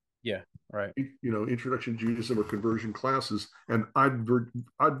learn. Yeah. Right. Introduction to Judaism or conversion classes. And I'd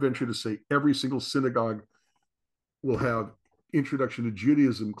venture to say every single synagogue will have introduction to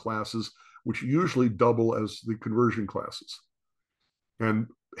Judaism classes, which usually double as the conversion classes. And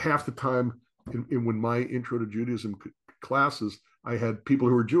half the time, when my intro to Judaism classes, I had people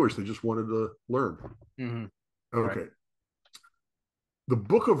who were Jewish. They just wanted to learn. Mm-hmm. Okay. Right. The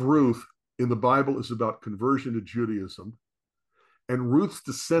book of Ruth in the Bible is about conversion to Judaism. And Ruth's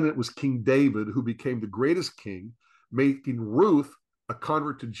descendant was King David, who became the greatest king, making Ruth a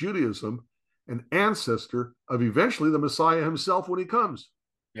convert to Judaism, an ancestor of eventually the Messiah himself when he comes.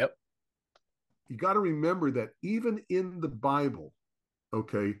 Yep. You got to remember that even in the Bible,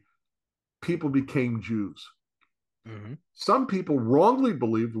 okay, people became Jews. Mm-hmm. Some people wrongly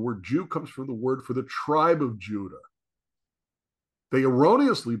believe the word Jew comes from the word for the tribe of Judah. They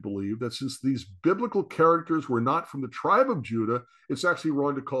erroneously believe that since these biblical characters were not from the tribe of Judah, it's actually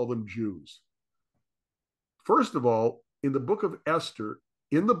wrong to call them Jews. First of all, in the book of Esther,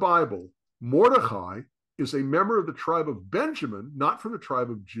 in the Bible, Mordecai is a member of the tribe of Benjamin, not from the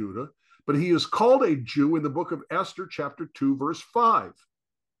tribe of Judah, but he is called a Jew in the book of Esther, chapter 2, verse 5.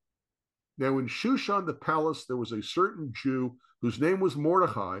 Now, in Shushan the palace, there was a certain Jew whose name was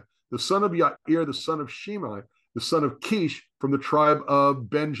Mordecai, the son of Yair, the son of Shimei, the son of Kish, from the tribe of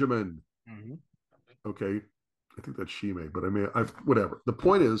Benjamin. Mm-hmm. Okay, I think that's Shimei, but whatever. The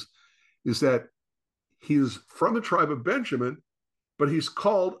point is that he's from the tribe of Benjamin, but he's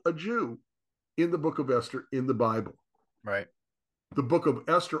called a Jew in the book of Esther in the Bible. Right. The book of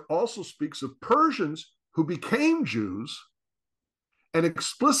Esther also speaks of Persians who became Jews and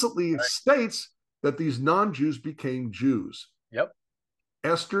explicitly states that these non-Jews became Jews. Yep.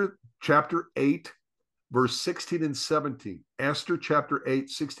 Esther chapter 8, verse 16 and 17. Esther chapter 8,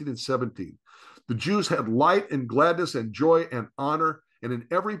 16 and 17. The Jews had light and gladness and joy and honor, and in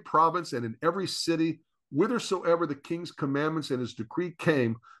every province and in every city, whithersoever the king's commandments and his decree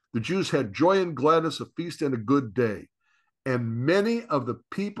came, the Jews had joy and gladness, a feast and a good day. And many of the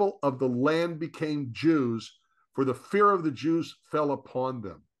people of the land became Jews, for the fear of the Jews fell upon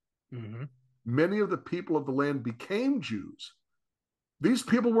them. Mm-hmm. Many of the people of the land became Jews. These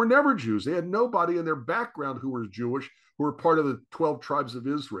people were never Jews. They had nobody in their background who were Jewish, who were part of the 12 tribes of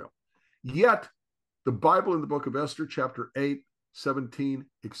Israel. Yet, the Bible in the book of Esther, chapter 8, 17,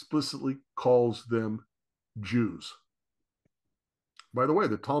 explicitly calls them Jews. By the way,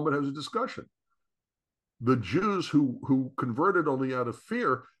 the Talmud has a discussion. The Jews who converted only out of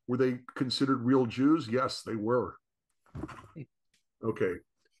fear, were they considered real Jews? Yes, they were. Okay.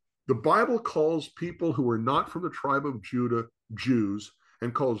 The Bible calls people who are not from the tribe of Judah Jews,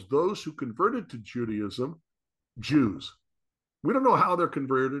 and calls those who converted to Judaism Jews. We don't know how they're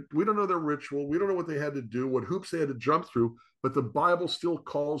converted. We don't know their ritual. We don't know what they had to do, what hoops they had to jump through, but the Bible still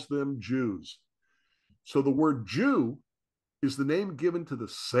calls them Jews. So the word Jew is the name given to the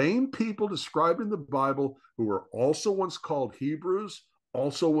same people described in the Bible who were also once called Hebrews,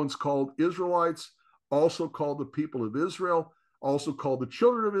 also once called Israelites, also called the people of Israel, also called the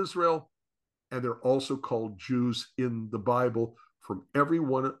children of Israel, and they're also called Jews in the Bible from every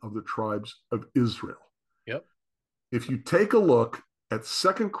one of the tribes of Israel. Yep. If you take a look at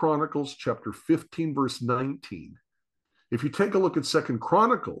 2 Chronicles chapter 15, verse 19, if you take a look at 2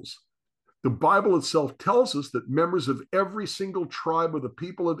 Chronicles, the Bible itself tells us that members of every single tribe of the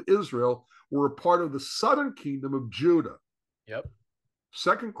people of Israel were a part of the southern kingdom of Judah. Yep.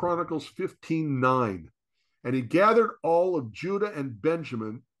 Second Chronicles 15:9. And he gathered all of Judah and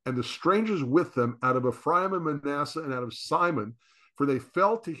Benjamin and the strangers with them out of Ephraim and Manasseh and out of Simon, for they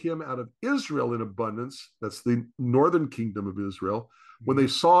fell to him out of Israel in abundance. That's the northern kingdom of Israel, when Mm-hmm. they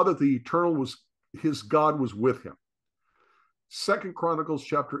saw that the eternal was his God was with him. Second Chronicles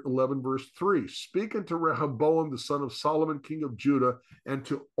chapter 11, verse 3. Speak unto Rehoboam, the son of Solomon, king of Judah, and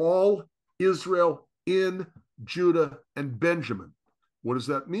to all Israel in Judah and Benjamin. What does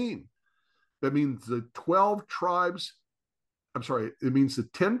that mean? That means the 12 tribes, I'm sorry, it means the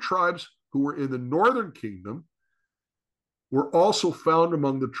 10 tribes who were in the northern kingdom were also found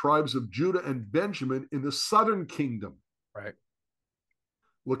among the tribes of Judah and Benjamin in the southern kingdom. Right.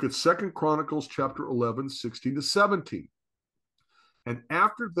 Look at Second Chronicles chapter 11, 16 to 17. And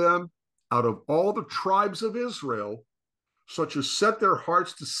after them, out of all the tribes of Israel, such as set their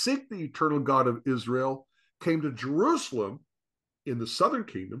hearts to seek the eternal God of Israel, came to Jerusalem in the southern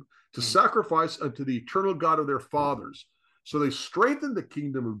kingdom to Mm-hmm. sacrifice unto the eternal God of their fathers. So they strengthened the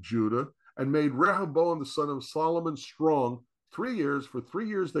kingdom of Judah and made Rehoboam the son of Solomon strong 3 years. For 3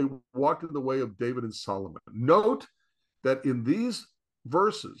 years they walked in the way of David and Solomon. Note that in these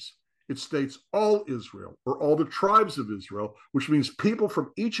verses, it states all Israel or all the tribes of Israel, which means people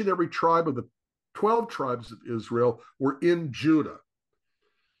from each and every tribe of the 12 tribes of Israel were in Judah.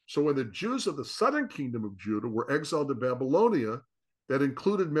 So when the Jews of the southern kingdom of Judah were exiled to Babylonia, that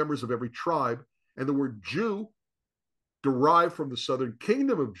included members of every tribe, and the word Jew, derived from the southern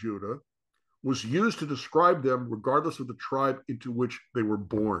kingdom of Judah, was used to describe them regardless of the tribe into which they were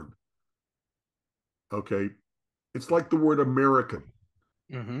born. Okay, it's like the word American.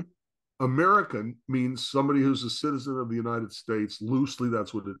 Mm-hmm. American means somebody who's a citizen of the United States. Loosely,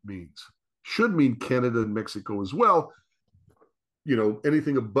 that's what it means. Should mean Canada and Mexico as well.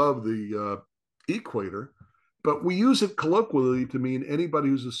 Anything above the equator, but we use it colloquially to mean anybody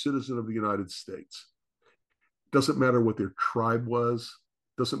who's a citizen of the United States. Doesn't matter what their tribe was,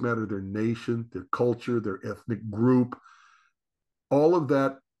 doesn't matter their nation, their culture, their ethnic group. All of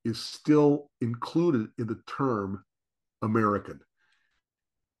that is still included in the term American.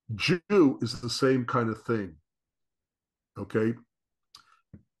 Jew is the same kind of thing. Okay.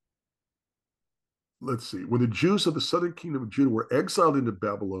 Let's see. When the Jews of the southern kingdom of Judah were exiled into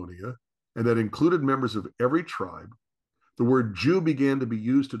Babylonia, and that included members of every tribe, the word Jew began to be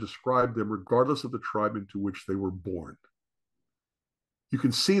used to describe them regardless of the tribe into which they were born. You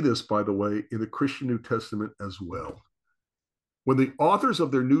can see this, by the way, in the Christian New Testament as well. When the authors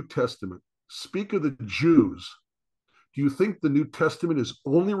of their New Testament speak of the Jews, do you think the New Testament is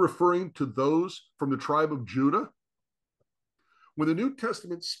only referring to those from the tribe of Judah? When the New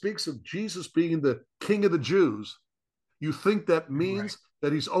Testament speaks of Jesus being the King of the Jews, you think that Right. means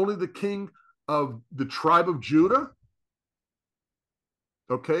that he's only the king of the tribe of Judah?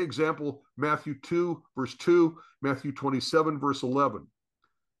 Okay, example, Matthew 2, verse 2, Matthew 27, verse 11.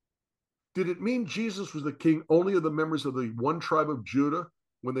 Did it mean Jesus was the king only of the members of the one tribe of Judah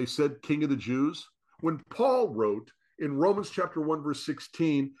when they said king of the Jews? When Paul wrote in Romans chapter 1, verse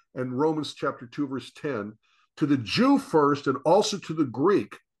 16 and Romans chapter 2, verse 10, to the Jew first and also to the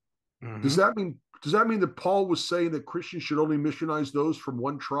Greek, Mm-hmm. does that mean that Paul was saying that Christians should only missionize those from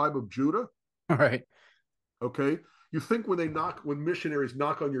one tribe of Judah? Right. Okay. You think when missionaries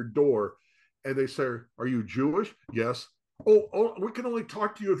knock on your door and they say, "Are you Jewish?" Yes. Oh, we can only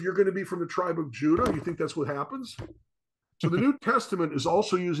talk to you if you're going to be from the tribe of Judah. You think that's what happens? So the New Testament is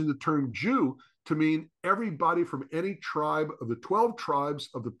also using the term Jew to mean everybody from any tribe of the 12 tribes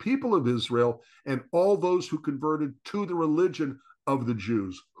of the people of Israel and all those who converted to the religion of the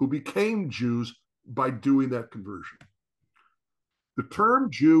Jews, who became Jews by doing that conversion. The term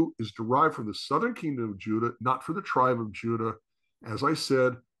Jew is derived from the southern kingdom of Judah, not from the tribe of Judah. As I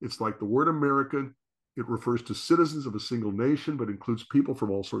said, it's like the word American. It refers to citizens of a single nation, but includes people from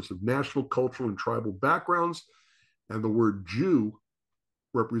all sorts of national, cultural, and tribal backgrounds. And the word Jew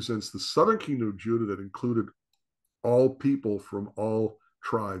represents the southern kingdom of Judah that included all people from all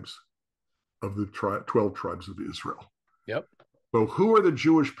tribes of the 12 tribes of Israel. Yep. So, who are the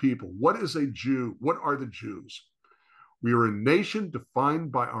Jewish people? What is a Jew? What are the Jews? We are a nation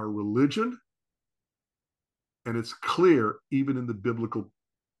defined by our religion, and it's clear even in the biblical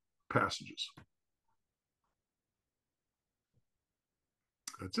passages.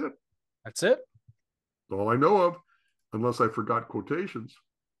 That's it. That's it. That's all I know of, unless I forgot quotations.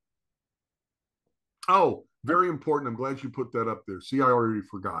 Oh, Nope. very important. I'm glad you put that up there. See, I already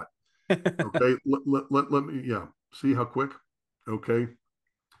forgot. Okay, let me, yeah. See how quick? Okay.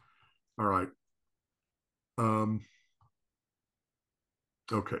 All right. Um,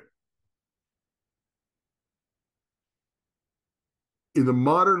 okay. In the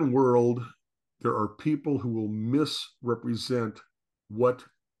modern world, there are people who will misrepresent what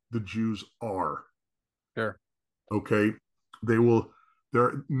the Jews are. Sure. Okay. They will, there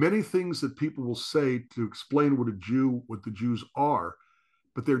are many things that people will say to explain what what the Jews are,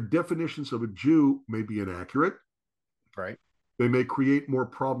 but their definitions of a Jew may be inaccurate. Right. They may create more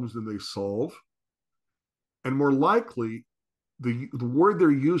problems than they solve. And more likely, the word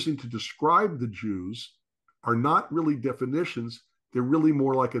they're using to describe the Jews are not really definitions. They're really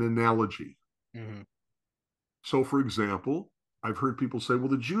more like an analogy. Mm-hmm. So, for example, I've heard people say, well,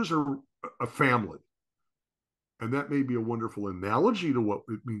 the Jews are a family. And that may be a wonderful analogy to what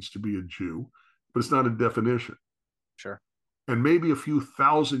it means to be a Jew, but it's not a definition. Sure. And maybe a few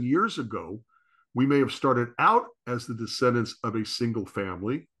thousand years ago, we may have started out as the descendants of a single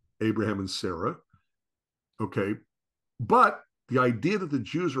family, Abraham and Sarah. Okay. But the idea that the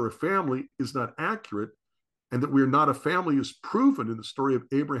Jews are a family is not accurate, and that we are not a family is proven in the story of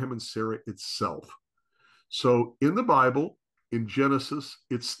Abraham and Sarah itself. So in the Bible, in Genesis,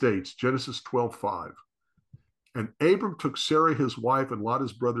 it states, Genesis 12:5, and Abram took Sarah his wife and Lot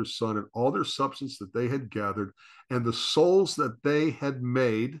his brother's son and all their substance that they had gathered and the souls that they had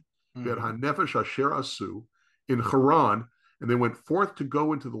made, Mm-hmm. Hanefesh Asher Asu, in Haran, and they went forth to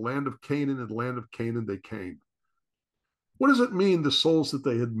go into the land of Canaan, and the land of Canaan they came. What does it mean, the souls that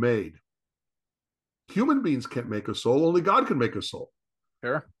they had made? Human beings can't make a soul, only God can make a soul.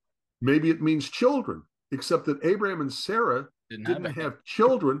 Sure. Maybe it means children, except that Abraham and Sarah Didn't have didn't it. have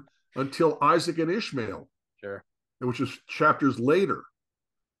children until Isaac and Ishmael, Sure. which is chapters later.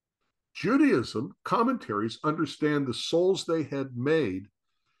 Judaism commentaries understand the souls they had made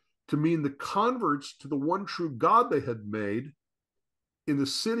to mean the converts to the one true God they had made in the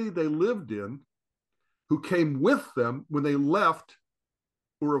city they lived in, who came with them when they left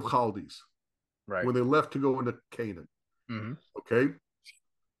Ur of Chaldees, Right. when they left to go into Canaan. Mm-hmm. Okay.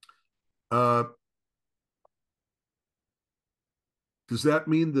 Uh, does that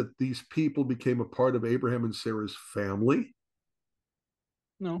mean that these people became a part of Abraham and Sarah's family?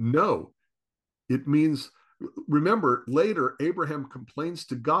 No. No. It means, remember, later Abraham complains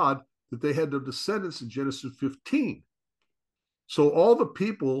to God that they had no descendants in Genesis 15. So all the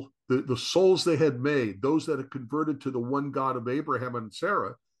people, the souls they had made, those that had converted to the one God of Abraham and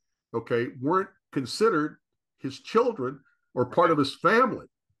Sarah, okay, weren't considered his children or part Right. of his family.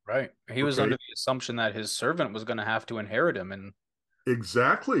 Right. He was Okay, under the assumption that his servant was going to have to inherit him, and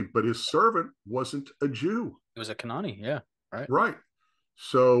exactly. But his servant wasn't a Jew. he was a Kanani. Yeah. Right. Right.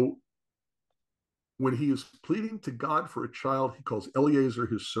 So when he is pleading to God for a child, he calls Eliezer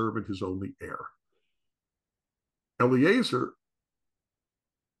his servant, his only heir. Eliezer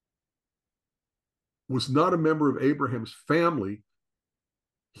was not a member of Abraham's family.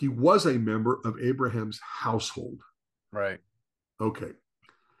 He was a member of Abraham's household. Right. Okay.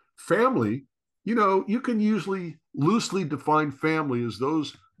 Family, you can usually loosely define family as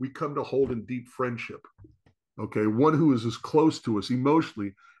those we come to hold in deep friendship. Okay. One who is as close to us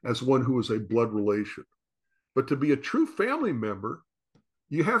emotionally as one who is a blood relation. But to be a true family member,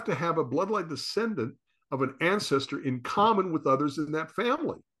 you have to have a bloodline descendant of an ancestor in common with others in that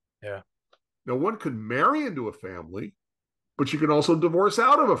family. Yeah. Now, one can marry into a family, but you can also divorce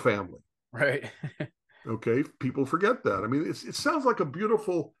out of a family. Right. Okay. People forget that. I mean, it sounds like a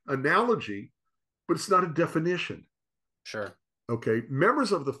beautiful analogy, but it's not a definition. Sure. Okay.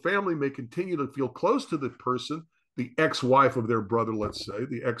 Members of the family may continue to feel close to the person, the ex-wife of their brother, let's say,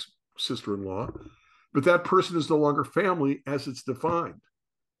 the ex-sister-in-law, but that person is no longer family as it's defined.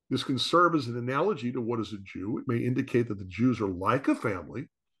 This can serve as an analogy to what is a Jew. It may indicate that the Jews are like a family,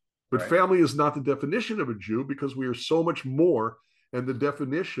 but Right. family is not the definition of a Jew, because we are so much more, and the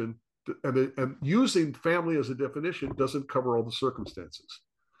definition and using family as a definition doesn't cover all the circumstances.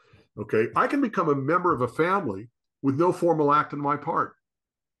 Okay, I can become a member of a family with no formal act on my part.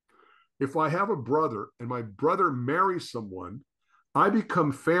 If I have a brother and my brother marries someone, I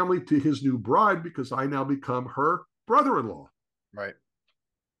become family to his new bride because I now become her brother-in-law. Right.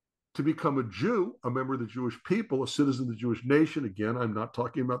 To become a Jew, a member of the Jewish people, a citizen of the Jewish nation, again, I'm not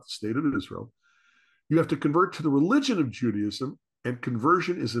talking about the state of Israel, you have to convert to the religion of Judaism, and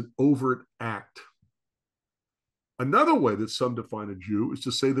conversion is an overt act. Another way that some define a Jew is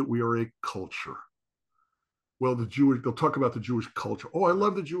to say that we are a culture. Well, they'll talk about the Jewish culture. Oh, I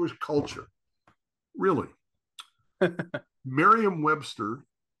love the Jewish culture. Really? Merriam-Webster,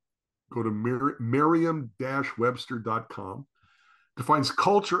 go to merriam-webster.com, defines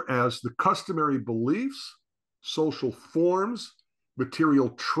culture as the customary beliefs, social forms, material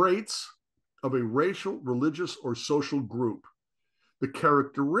traits of a racial, religious, or social group, the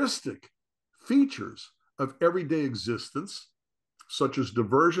characteristic features of everyday existence, such as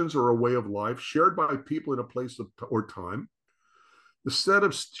diversions or a way of life shared by people in a place or time, the set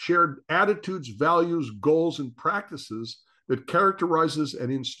of shared attitudes, values, goals, and practices that characterizes an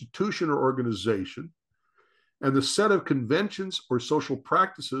institution or organization, and the set of conventions or social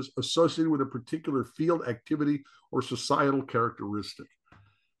practices associated with a particular field, activity, or societal characteristic.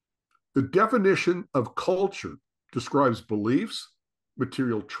 The definition of culture describes beliefs,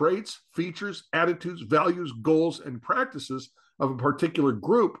 material traits, features, attitudes, values, goals, and practices of a particular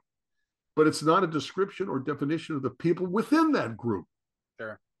group, but it's not a description or definition of the people within that group.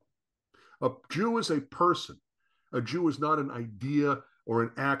 Sure. A Jew is a person. A Jew is not an idea or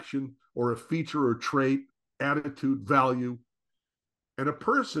an action or a feature or trait, attitude, value. And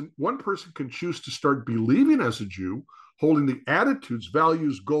one person can choose to start believing as a Jew, holding the attitudes,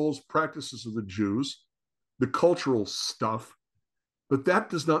 values, goals, practices of the Jews, the cultural stuff, but that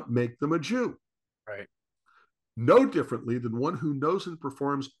does not make them a Jew. Right. No differently than one who knows and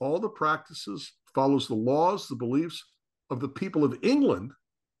performs all the practices, follows the laws, the beliefs of the people of England,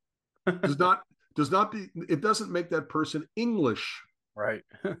 it doesn't make that person English. Right.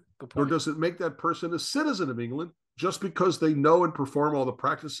 Good Nor point. does it make that person a citizen of England just because they know and perform all the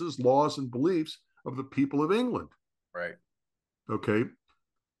practices, laws, and beliefs of the people of England. Right. Okay.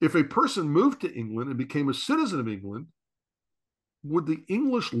 If a person moved to England and became a citizen of England, would the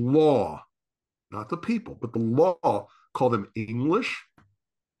English law, not the people, but the law, call them English?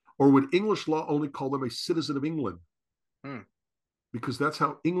 Or would English law only call them a citizen of England? Because that's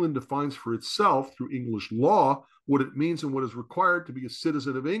how England defines for itself through English law what it means and what is required to be a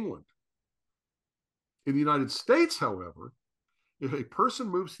citizen of England. In the United States, however, if a person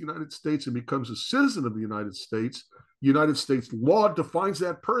moves to the United States and becomes a citizen of the United States law defines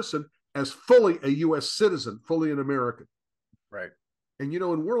that person as fully a U.S. citizen, fully an American. Right. And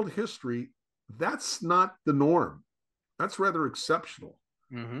in world history, that's not the norm. That's rather exceptional.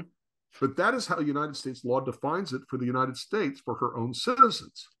 Mm-hmm. But that is how United States law defines it for the United States for her own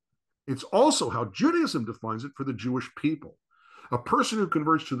citizens. It's also how Judaism defines it for the Jewish people. A person who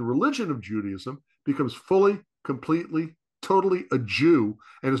converts to the religion of Judaism becomes fully, completely, totally a Jew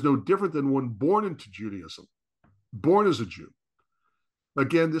and is no different than one born into Judaism, born as a Jew.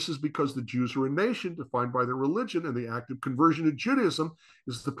 Again, this is because the Jews are a nation defined by their religion, and the act of conversion to Judaism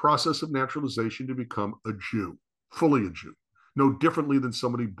is the process of naturalization to become a Jew, fully a Jew, no differently than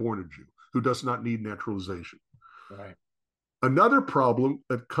somebody born a Jew who does not need naturalization. Right. Another problem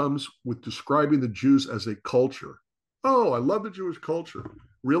that comes with describing the Jews as a culture. Oh, I love the Jewish culture.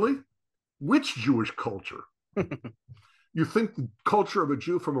 Really? Which Jewish culture? You think the culture of a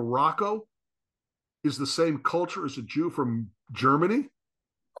Jew from Morocco is the same culture as a Jew from Germany?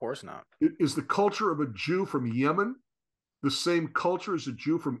 Of course not. Is the culture of a Jew from Yemen the same culture as a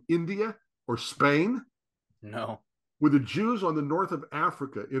Jew from India or Spain? No. Would the Jews on the north of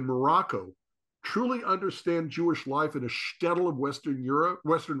Africa in Morocco truly understand Jewish life in a shtetl of Western Europe,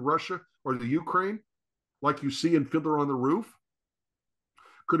 Western Russia, or the Ukraine, like you see in Fiddler on the Roof?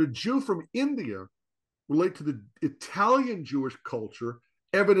 Could a Jew from India relate to the Italian Jewish culture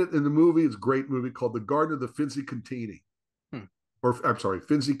evident in the movie, it's a great movie called The Garden of the Finzi Contini? Or, I'm sorry,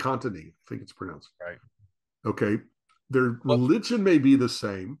 Finzi Contini, I think it's pronounced. Right. Okay. Their Well, religion may be the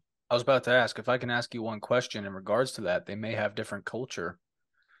same. I was about to ask if I can ask you one question in regards to that. They may have different culture,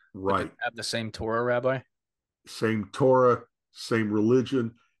 but do they Right. have the same Torah, Rabbi? Same Torah, same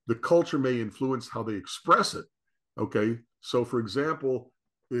religion. The culture may influence how they express it. Okay. So, for example,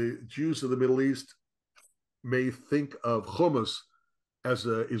 the Jews of the Middle East may think of hummus as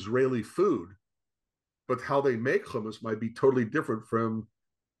an Israeli food, but how they make hummus might be totally different from,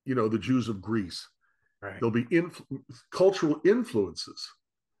 the Jews of Greece. Right. There'll be cultural influences.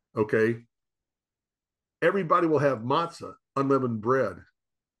 Okay. Everybody will have matzah, unleavened bread,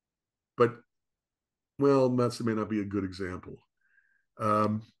 but, well, matzah may not be a good example.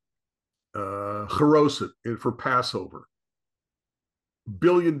 Charoset for Passover,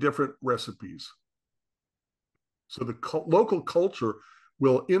 billion different recipes. So the local culture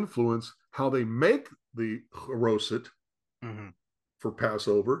will influence how they make the charoset for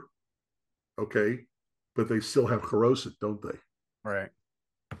Passover. Okay. But they still have charoset, don't they? Right.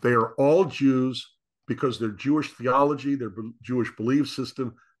 They are all Jews because their Jewish theology, their Jewish belief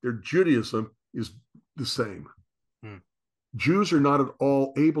system, their Judaism is the same. Jews are not at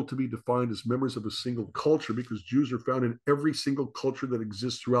all able to be defined as members of a single culture because Jews are found in every single culture that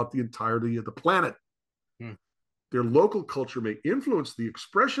exists throughout the entirety of the planet. Their local culture may influence the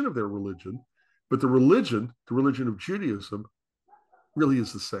expression of their religion, but the religion of Judaism, really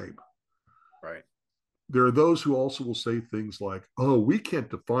is the same. Right. There are those who also will say things like, oh, we can't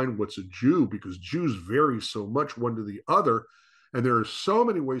define what's a Jew because Jews vary so much one to the other. And there are so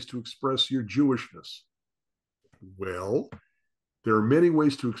many ways to express your Jewishness. Well, there are many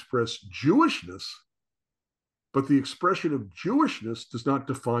ways to express Jewishness, but the expression of Jewishness does not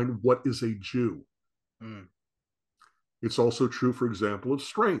define what is a Jew. Mm. It's also true, for example, of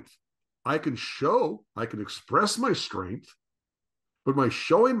strength. I can express my strength, but my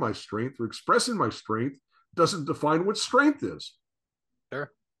showing my strength or expressing my strength doesn't define what strength is.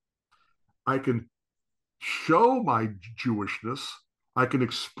 Sure. I can show my Jewishness, I can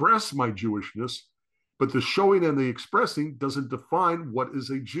express my Jewishness, but the showing and the expressing doesn't define what is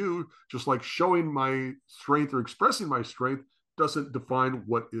a Jew, just like showing my strength or expressing my strength doesn't define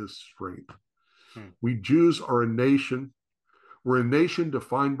what is strength. We Jews are a nation. We're a nation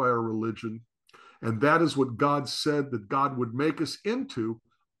defined by our religion. And that is what God said that God would make us into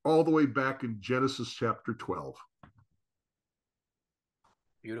all the way back in Genesis chapter 12.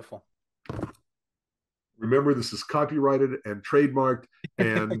 Beautiful. Remember, this is copyrighted and trademarked,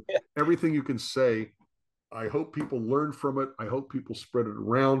 and everything you can say, I hope people learn from it. I hope people spread it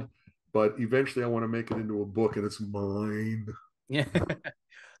around. But eventually I want to make it into a book, and it's mine. Yeah.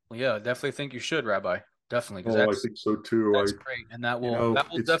 Well, yeah, definitely think you should, Rabbi. Definitely, because I think so too. that's great, and that will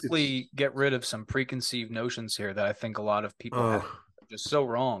definitely get rid of some preconceived notions here that I think a lot of people have. Just so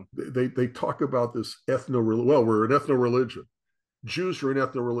wrong. They talk about this well, we're an ethno religion. Jews are an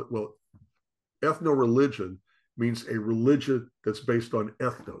ethno religion means a religion that's based on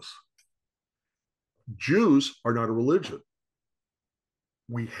ethnos. Jews are not a religion.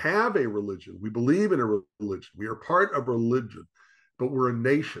 We have a religion. We believe in a religion. We are part of a religion, but we're a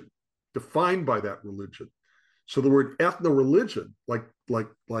nation defined by that religion. So the word ethno religion, like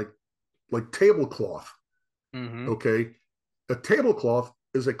tablecloth, okay, a tablecloth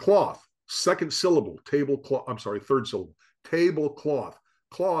is a cloth. Second syllable, tablecloth. I'm sorry, third syllable, tablecloth.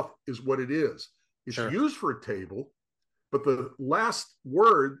 Cloth is what it is. It's used for a table, but the last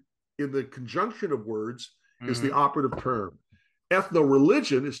word in the conjunction of words is the operative term.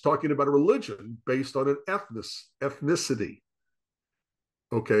 Ethno-religion is talking about a religion based on an ethnicity.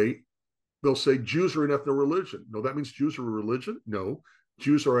 Okay, they'll say Jews are an ethno-religion. No, that means Jews are a religion? No,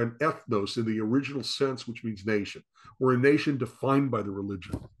 Jews are an ethnos in the original sense, which means nation. We're a nation defined by the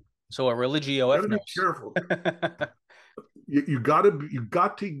religion. So a religio ethnos. Be careful. you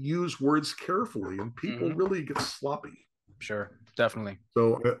got to use words carefully, and people really get sloppy. Sure, definitely.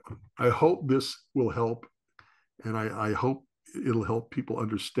 So I hope this will help, and I hope it'll help people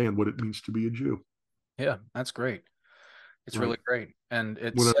understand what it means to be a Jew. Yeah, that's great. It's really great. And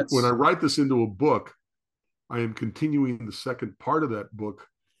when I write this into a book, I am continuing the second part of that book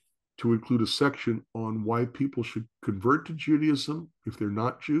to include a section on why people should convert to Judaism if they're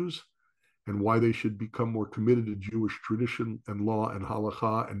not Jews, and why they should become more committed to Jewish tradition and law and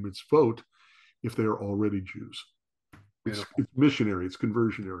halakha and mitzvot if they are already Jews. It's missionary, it's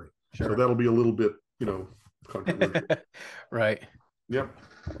conversionary. Sure. So that'll be a little bit, controversial. Right. Yep.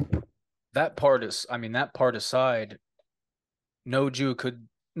 That part aside, no Jew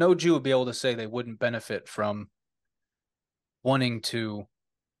would be able to say they wouldn't benefit from wanting to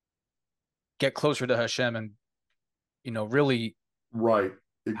get closer to Hashem and, really right.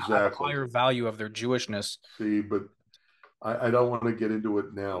 Exactly. Have a higher value of their Jewishness. See, but I don't want to get into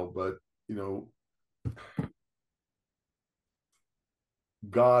it now, but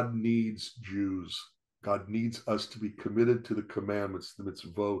God needs Jews. God needs us to be committed to the commandments, the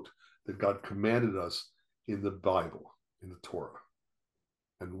mitzvot that God commanded us in the Bible, in the Torah.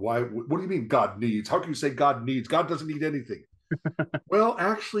 And why? What do you mean God needs? How can you say God needs? God doesn't need anything. Well,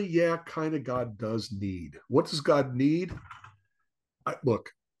 actually, yeah, kind of God does need. What does God need? Look,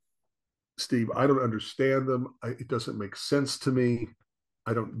 Steve, I don't understand them. It doesn't make sense to me.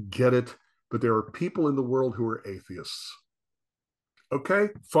 I don't get it. But there are people in the world who are atheists. Okay,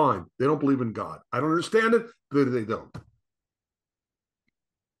 fine. They don't believe in God. I don't understand it, but they don't.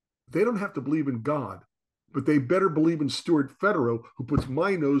 They don't have to believe in God, but they better believe in Stuart Federer, who puts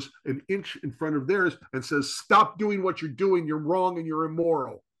my nose an inch in front of theirs and says, stop doing what you're doing. You're wrong and you're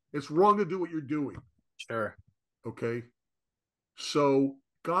immoral. It's wrong to do what you're doing. Sure. Okay. So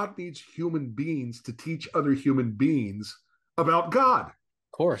God needs human beings to teach other human beings about God.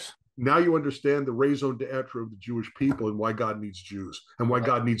 Of course. Now you understand the raison d'etre of the Jewish people and why God needs Jews and why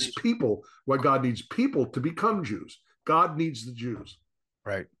God needs people to become Jews. God needs the Jews.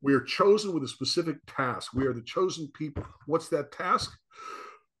 Right. We are chosen with a specific task. We are the chosen people. What's that task?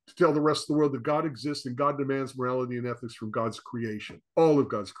 To tell the rest of the world that God exists and God demands morality and ethics from God's creation, all of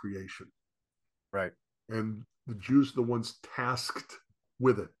God's creation. Right. And the Jews are the ones tasked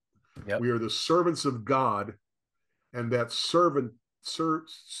with it. Yep. We are the servants of God, and that servitude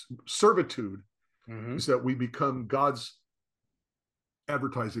is that we become God's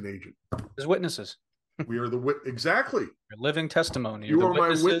advertising agent. As witnesses. We are the exactly. Your living testimony. You're You the are my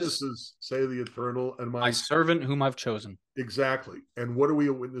witnesses. witnesses, say the Eternal, and My my servant whom I've chosen. exactly. And what are we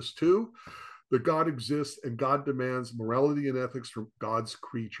a witness to? That God exists and God demands morality and ethics from God's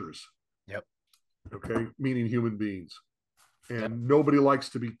creatures. Yep. Okay, meaning human beings. And yep. nobody likes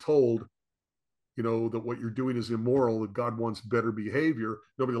to be told, you know, that what you're doing is immoral, that God wants better behavior.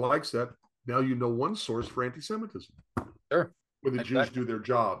 Nobody likes that. Now you know one source for anti-Semitism. Sure. When the Jews do their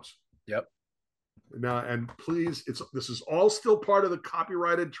jobs. Yep. Now, and please, this is all still part of the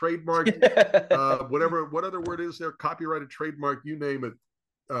copyrighted trademark, what other word is there? Copyrighted trademark, you name it.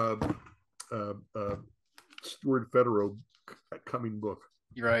 Stuart Federer coming book.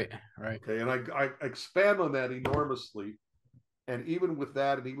 Right. Okay, and I expand on that enormously. And even with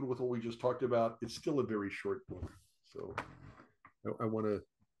that, and even with what we just talked about, it's still a very short book. So I want to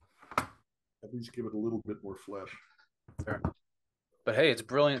at least give it a little bit more flesh. Sure. But hey, it's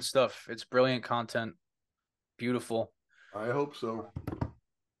brilliant stuff. It's brilliant content. Beautiful. I hope so.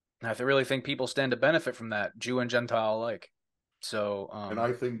 I really think people stand to benefit from that, Jew and Gentile alike. So, and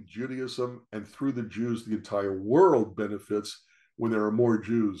I think Judaism, and through the Jews, the entire world benefits when there are more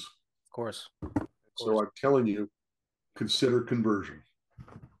Jews. Of course. So I'm telling you, consider conversion.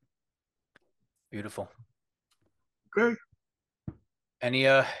 Beautiful. Okay.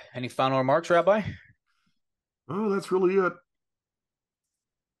 Any final remarks, Rabbi? Oh, that's really it.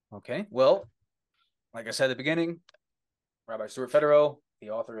 Okay. Well, like I said at the beginning, Rabbi Stuart Federer, the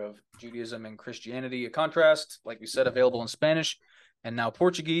author of Judaism and Christianity, A Contrast, like we said, available in Spanish and now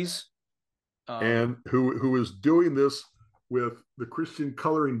Portuguese. And who is doing this with the Christian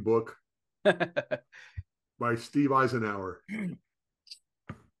coloring book by Steve Eisenhower.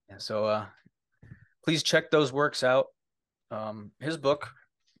 Yeah, so please check those works out. His book,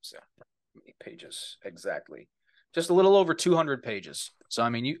 how many pages exactly? Just a little over 200 pages. So I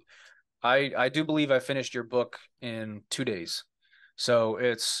mean, I do believe I finished your book in 2 days. So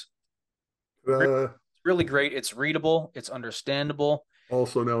it's really great. It's readable. It's understandable.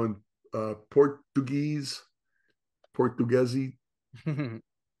 Also now in Portuguese. I don't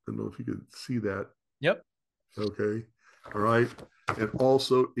know if you can see that. Yep. Okay. All right. And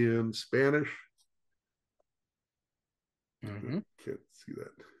also in Spanish. Mm-hmm. Can't see that.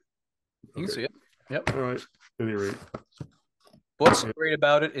 Okay. You can see it. Yep. All right. At any rate. What's great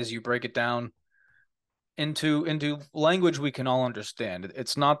about it is you break it down into language we can all understand.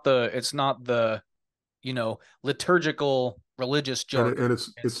 It's not the liturgical religious jargon. And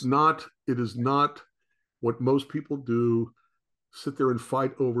it is not what most people do, sit there and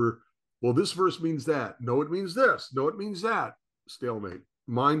fight over, well, this verse means that. No, it means this. No, it means that. Stalemate.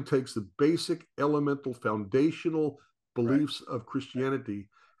 Mine takes the basic, elemental, foundational beliefs of Christianity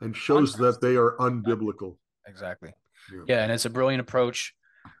and shows that they are unbiblical. Exactly. Yeah, and it's a brilliant approach.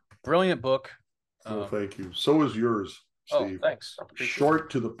 Brilliant book. Well, thank you. So is yours, Steve. Oh, thanks.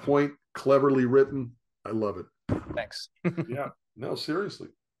 Short, to the point, cleverly written. I love it. Thanks. Yeah. No, seriously.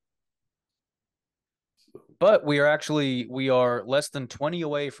 But we are less than 20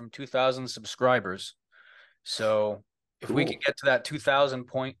 away from 2,000 subscribers. So if we can get to that 2,000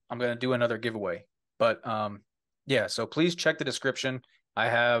 point, I'm going to do another giveaway. But yeah, so please check the description. I'll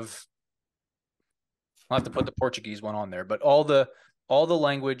have to put the Portuguese one on there, but all the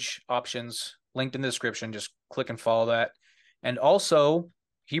language options linked in the description. Just click and follow that. And also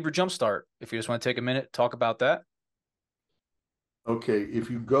Hebrew Jumpstart, if you just want to take a minute, talk about that. Okay, if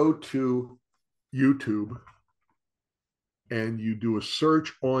you go to YouTube and you do a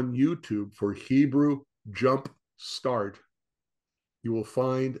search on YouTube for Hebrew Jump Start, you will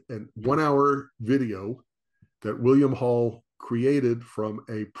find a 1-hour video that William Hall created from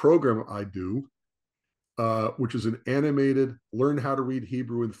a program I do, which is an animated learn how to read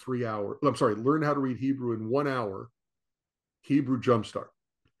Hebrew in 3 hours. I'm sorry, learn how to read Hebrew in 1 hour, Hebrew Jumpstart.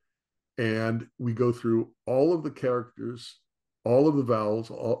 And we go through all of the characters, all of the vowels,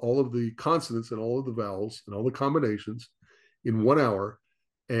 all of the consonants and all of the vowels and all the combinations in 1 hour.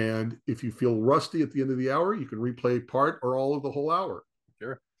 And if you feel rusty at the end of the hour, you can replay part or all of the whole hour.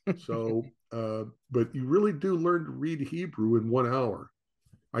 Sure. So, but you really do learn to read Hebrew in 1 hour.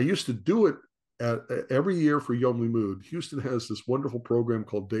 I used to do it every year for Yom Limud. Houston has this wonderful program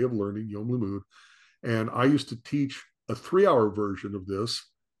called Day of Learning, Yom Limud. And I used to teach a 3-hour version of this,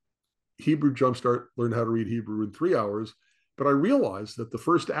 Hebrew Jumpstart, learn how to read Hebrew in 3 hours. But I realized that the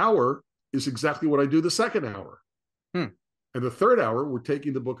first hour is exactly what I do the second hour. And the third hour, we're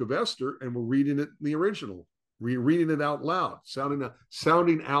taking the book of Esther and we're reading it in the original, reading it out loud,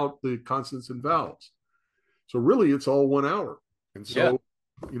 sounding out the consonants and vowels. So really, it's all 1 hour. And so,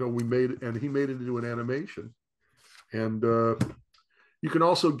 he made it into an animation. And You can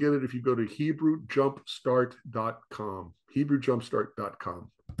also get it if you go to HebrewJumpstart.com.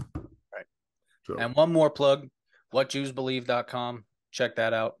 HebrewJumpstart.com. Right. So, And one more plug, whatjewsbelieve.com. Check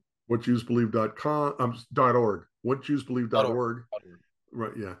that out. whatjewsbelieve.com, .org. Whatjewsbelieve.org.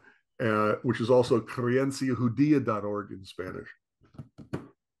 Right, yeah. Which is also creenciajudia.org in Spanish.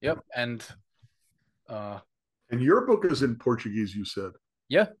 Yep. And your book is in Portuguese, you said.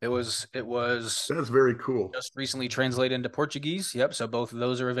 Yeah, it was That's very cool. Just recently translated into Portuguese. Yep. So both of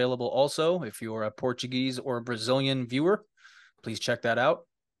those are available also. If you're a Portuguese or Brazilian viewer, please check that out.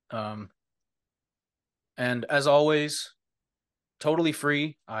 And as always, totally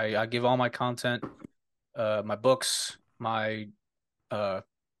free. I give all my content, my books, my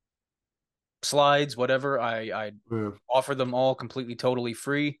slides, whatever. I offer them all completely, totally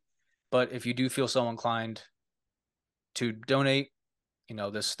free. But if you do feel so inclined to donate,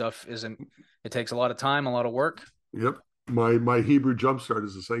 this stuff it takes a lot of time, a lot of work. Yep. My Hebrew Jumpstart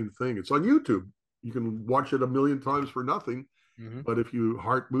is the same thing. It's on YouTube. You can watch it a million times for nothing. Mm-hmm. But if your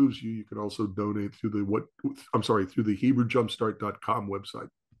heart moves you, you can also donate through the HebrewJumpstart.com website.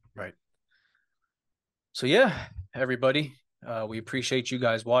 Right. So yeah, everybody, we appreciate you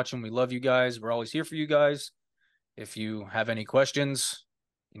guys watching. We love you guys. We're always here for you guys. If you have any questions,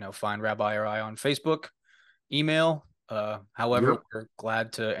 find Rabbi or I on Facebook, email. However, we're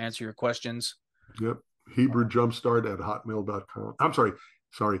glad to answer your questions. Yep. HebrewJumpstart@hotmail.com. I'm sorry.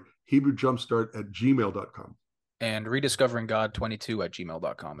 HebrewJumpstart@gmail.com. And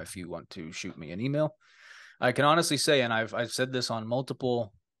rediscoveringGod22@gmail.com if you want to shoot me an email. I can honestly say, and I've said this on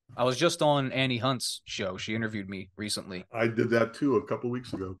multiple. I was just on Annie Hunt's show. She interviewed me recently. I did that too a couple of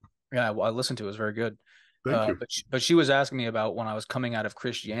weeks ago. Yeah, well, I listened to it. It was very good. Thank you. But she was asking me about when I was coming out of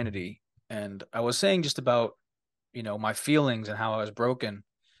Christianity, and I was saying just about my feelings and how I was broken,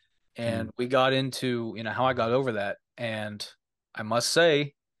 and we got into how I got over that, and I must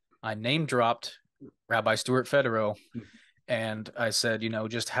say, I name dropped Rabbi Stuart Federer, and I said,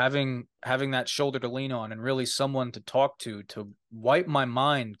 just having that shoulder to lean on and really someone to talk to wipe my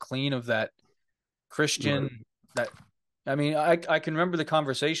mind clean of that Christian I can remember the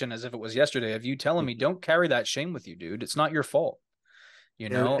conversation as if it was yesterday of you telling me, don't carry that shame with you, dude. It's not your fault.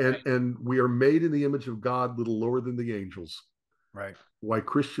 And we are made in the image of God, little lower than the angels. Right. Why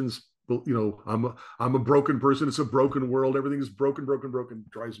Christians, I'm a broken person. It's a broken world. Everything is broken,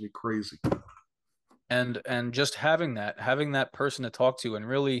 drives me crazy. And just having that person to talk to and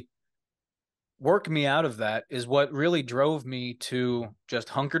really work me out of that is what really drove me to just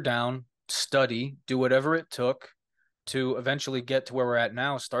hunker down, study, do whatever it took to eventually get to where we're at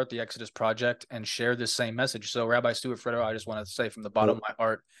now, start the Exodus Project, and share this same message. So Rabbi Stuart Federer, I just want to say from the bottom of my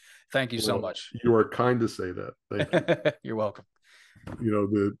heart, thank you so much. You are kind to say that. Thank you. You're welcome.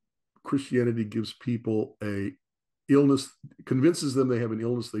 The Christianity gives people a illness, convinces them they have an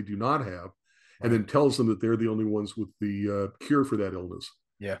illness they do not have, and then tells them that they're the only ones with the cure for that illness.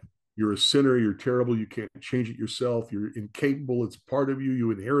 Yeah. You're a sinner. You're terrible. You can't change it yourself. You're incapable. It's part of you.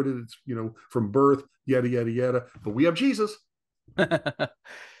 You inherited it, from birth, yada, yada, yada. But we have Jesus.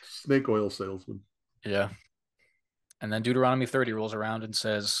 Snake oil salesman. Yeah. And then Deuteronomy 30 rolls around and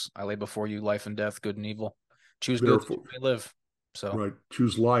says, I lay before you life and death, good and evil. Choose good that you may live. So right.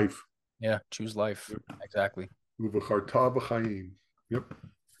 Choose life. Yeah. Choose life. Yep. Exactly. Yep.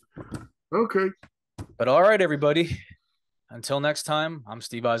 Okay. But all right, everybody. Until next time, I'm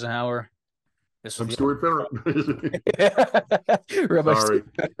Steve Eisenhower. I'm Stuart Federer. Rabbi Stuart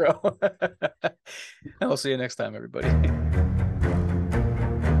Federer. I'll see you next time, everybody.